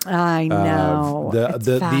kidnap. I know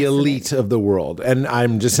the elite of the world. And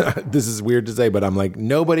I'm just, this is weird to say, but I'm like,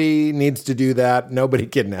 nobody needs to do that. Nobody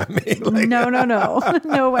kidnap me. Like, no.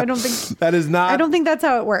 No, I don't think that is not. I don't think that's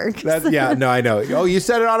how it works. Yeah, no, I know. Oh, you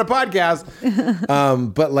said it on a podcast.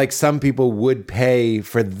 But like some people would pay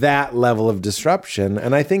for that level of disruption.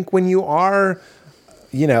 And I think when you are,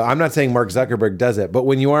 I'm not saying Mark Zuckerberg does it, but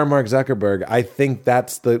when you are Mark Zuckerberg, I think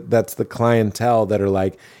that's the clientele that are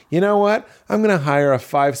like, you know what? I'm going to hire a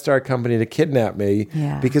 5-star company to kidnap me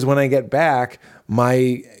because when I get back,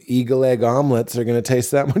 my eagle egg omelets are going to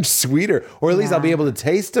taste that much sweeter, or at least I'll be able to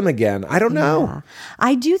taste them again. I don't know. Yeah.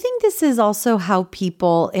 I do think this is also how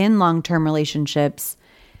people in long-term relationships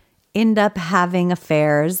end up having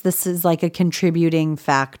affairs. This is like a contributing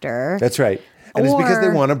factor. That's right. And it's because they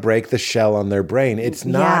want to break the shell on their brain. It's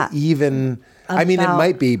not even... I mean, it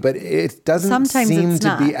might be, but it doesn't seem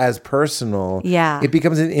to be as personal. Yeah. It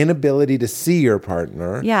becomes an inability to see your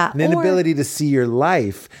partner. Yeah. An inability to see your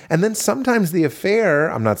life. And then sometimes the affair,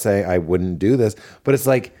 I'm not saying I wouldn't do this, but it's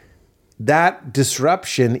like that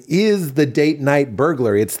disruption is the date night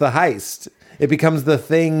burglary. It's the heist. It becomes the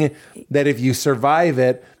thing that if you survive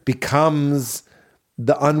it becomes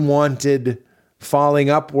the unwanted falling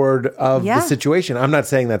upward of the situation. I'm not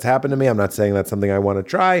saying that's happened to me. I'm not saying that's something I want to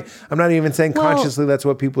try. I'm not even saying consciously that's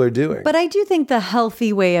what people are doing. But I do think the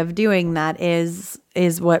healthy way of doing that is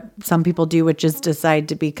what some people do, which is decide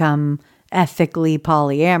to become ethically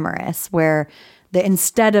polyamorous, where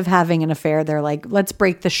instead of having an affair, they're like, let's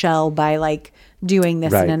break the shell by like doing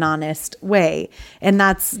this in an honest way. And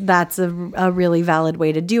that's a really valid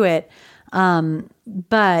way to do it.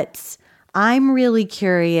 But I'm really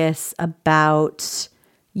curious about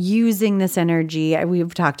using this energy.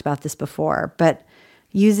 We've talked about this before, but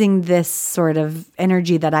using this sort of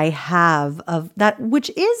energy that I have of that, which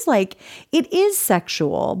is like, it is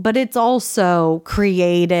sexual, but it's also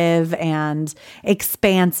creative and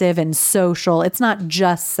expansive and social. It's not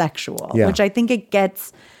just sexual, which I think it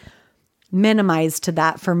gets minimized to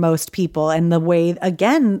that for most people. And the way,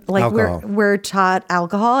 again, like alcohol. we're taught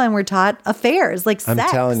alcohol and we're taught affairs, like sex. I'm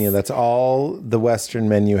telling you, that's all the Western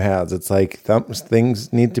menu has. It's like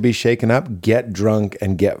things need to be shaken up, get drunk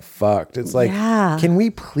and get fucked. It's like, can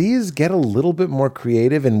we please get a little bit more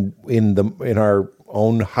creative in our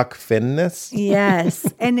own Huck Finnness? Yes.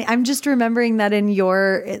 And I'm just remembering that in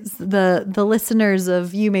the listeners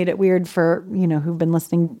of You Made It Weird for, who've been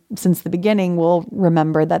listening since the beginning will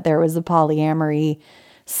remember that there was a polyamory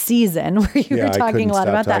season where you were talking a lot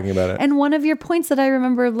about that. And one of your points that I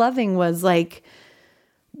remember loving was like,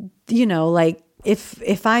 like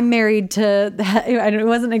if I'm married to, it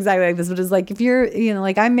wasn't exactly like this, but it's like, if you're,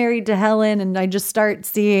 like I'm married to Helen and I just start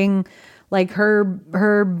seeing like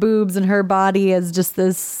her boobs and her body as just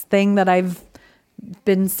this thing that I've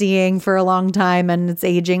been seeing for a long time and it's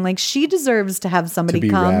aging. Like she deserves to have somebody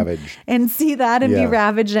come ravaged. And see that and be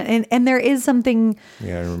ravaged. And there is something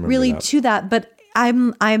really to that. But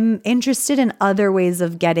I'm interested in other ways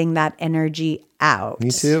of getting that energy out.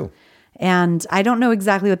 Me too. And I don't know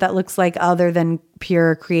exactly what that looks like other than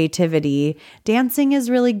pure creativity. Dancing is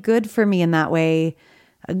really good for me in that way.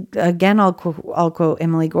 Again, I'll quote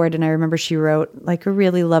Emily Gordon. I remember she wrote like a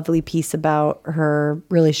really lovely piece about her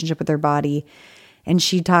relationship with her body. And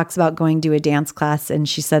she talks about going to a dance class. And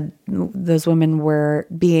she said those women were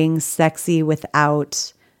being sexy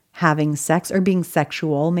without having sex, or being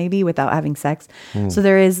sexual maybe without having sex. So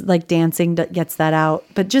there is like dancing that gets that out,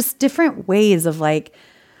 but just different ways of like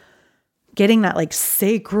getting that like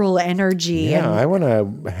sacral energy. Yeah, I want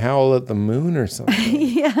to howl at the moon or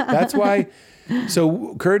something. That's why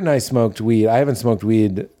So Kurt and I smoked weed. I haven't smoked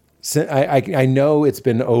weed. I know it's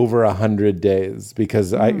been over 100 days because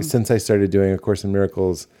since I started doing A Course in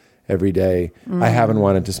Miracles every day, I haven't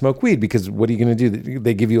wanted to smoke weed because what are you going to do?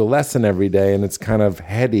 They give you a lesson every day and it's kind of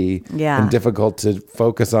heady and difficult to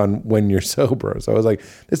focus on when you're sober. So I was like,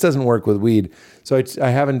 this doesn't work with weed. So I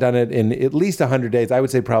haven't done it in at least 100 days. I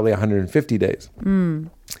would say probably 150 days. And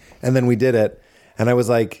then we did it. And I was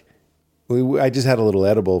like, I just had a little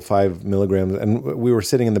edible, 5 milligrams. And we were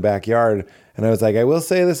sitting in the backyard. And I was like, I will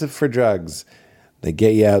say this for drugs. They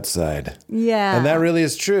get you outside. Yeah. And that really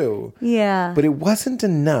is true. Yeah. But it wasn't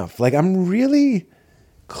enough. Like, I'm really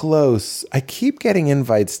close. I keep getting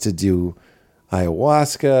invites to do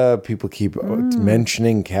ayahuasca. People keep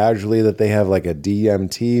mentioning casually that they have like a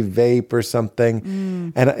DMT vape or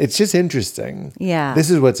something. And it's just interesting. Yeah.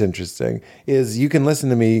 This is what's interesting is you can listen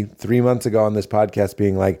to me 3 months ago on this podcast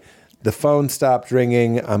being like, the phone stopped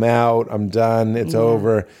ringing. I'm out. I'm done. It's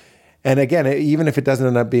over. And again, even if it doesn't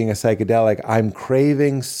end up being a psychedelic, I'm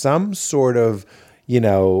craving some sort of,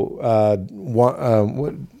 Don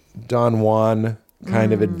Juan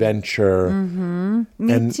kind of adventure.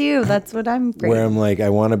 Me too. That's what I'm craving. Where I'm like, I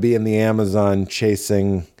want to be in the Amazon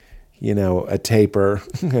chasing, a tapir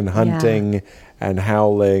and hunting and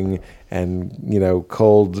howling and,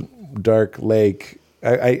 cold, dark lake.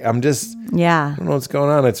 I'm just, I don't know what's going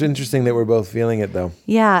on. It's interesting that we're both feeling it though.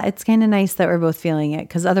 Yeah, it's kind of nice that we're both feeling it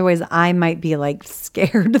because otherwise I might be like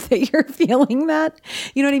scared that you're feeling that.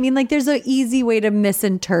 You know what I mean? Like there's an easy way to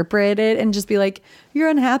misinterpret it and just be like, you're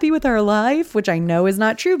unhappy with our life, which I know is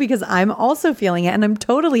not true because I'm also feeling it and I'm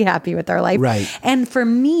totally happy with our life. Right. And for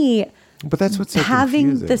me, but that's what's so having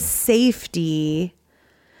confusing. the safety,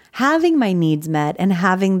 having my needs met and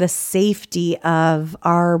having the safety of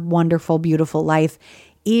our wonderful, beautiful life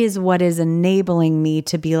is what is enabling me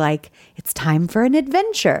to be like, it's time for an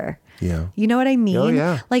adventure. Yeah. You know what I mean? Oh,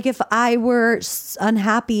 yeah. Like if I were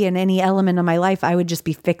unhappy in any element of my life, I would just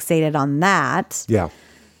be fixated on that. Yeah.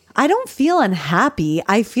 I don't feel unhappy.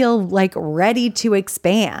 I feel like ready to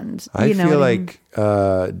expand. I feel like,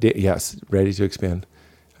 yes, ready to expand.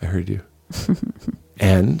 I heard you.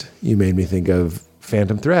 And you made me think of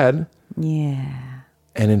Phantom Thread. Yeah.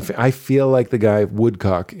 And I feel like the guy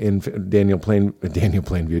Woodcock in Daniel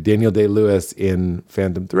Day-Lewis in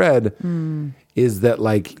Phantom Thread is that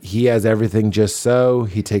like he has everything just so.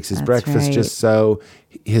 He takes his breakfast just so.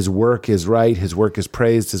 His work is right. His work is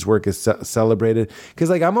praised. His work is celebrated. Because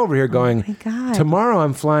like I'm over here going, tomorrow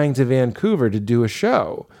I'm flying to Vancouver to do a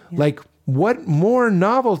show. Yeah. Like what more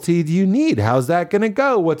novelty do you need? How's that going to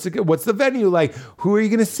go? What's the venue like? Who are you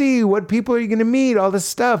going to see? What people are you going to meet? All this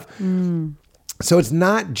stuff. So it's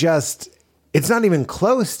not even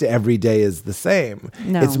close to every day is the same.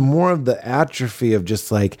 No. It's more of the atrophy of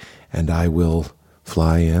just like, and I will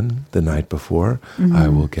fly in the night before. I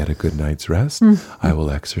will get a good night's rest. I will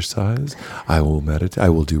exercise. I will meditate. I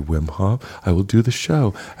will do Wim Hof. I will do the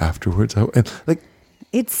show afterwards.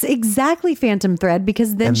 It's exactly Phantom Thread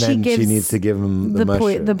because then she needs to give him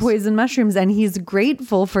the poison mushrooms, and he's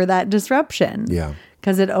grateful for that disruption. Yeah.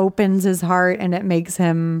 Because it opens his heart and it makes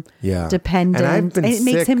him dependent. And it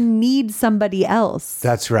makes him need somebody else.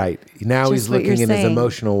 That's right. Now he's looking in his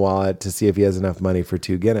emotional wallet to see if he has enough money for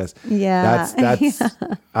 2 Guinness. Yeah. That's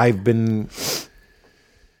I've been,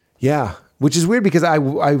 which is weird because I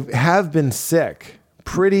have been sick,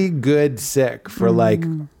 pretty good sick for like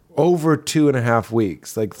over 2.5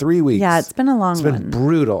 weeks, like 3 weeks. Yeah, it's been a long one. It's been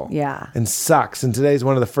brutal. Yeah. And sucks. And today's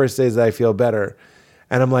one of the first days that I feel better.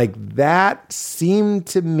 And I'm like, that seemed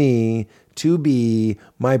to me to be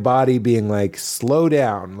my body being like, slow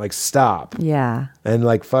down, like stop. Yeah. And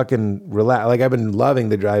like fucking relax. Like I've been loving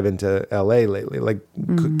the drive into LA lately. Like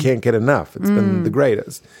can't get enough. It's been the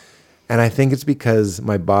greatest. And I think it's because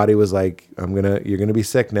my body was like, you're gonna be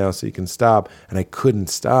sick now, so you can stop. And I couldn't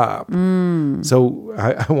stop. So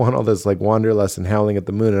I want all this like wanderlust and howling at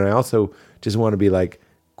the moon. And I also just want to be like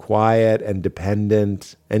quiet and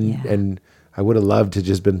dependent and I would have loved to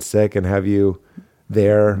just been sick and have you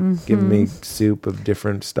there giving me soup of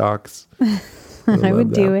different stocks. I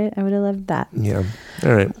would do it. I would have loved that. Yeah.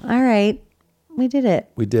 All right. We did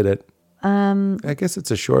it. I guess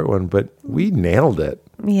it's a short one, but we nailed it.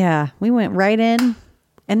 Yeah. We went right in.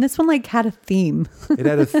 And this one like had a theme. It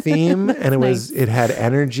had a theme and it had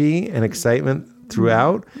energy and excitement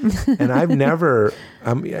throughout. And I've never,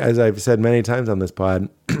 as I've said many times on this pod,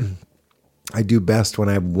 I do best when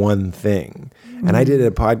I have one thing. And I did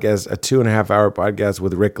a 2.5-hour podcast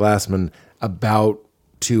with Rick Glassman about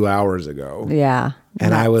 2 hours ago. Yeah.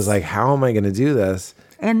 And I was like, how am I going to do this?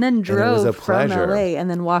 And then drove and it was a from pleasure. LA and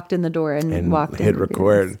then walked in the door and walked in. Hit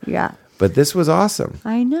record. Yeah. But this was awesome.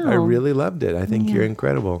 I know. I really loved it. I think you're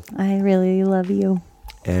incredible. I really love you.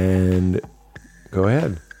 And go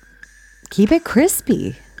ahead. Keep it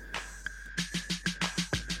crispy.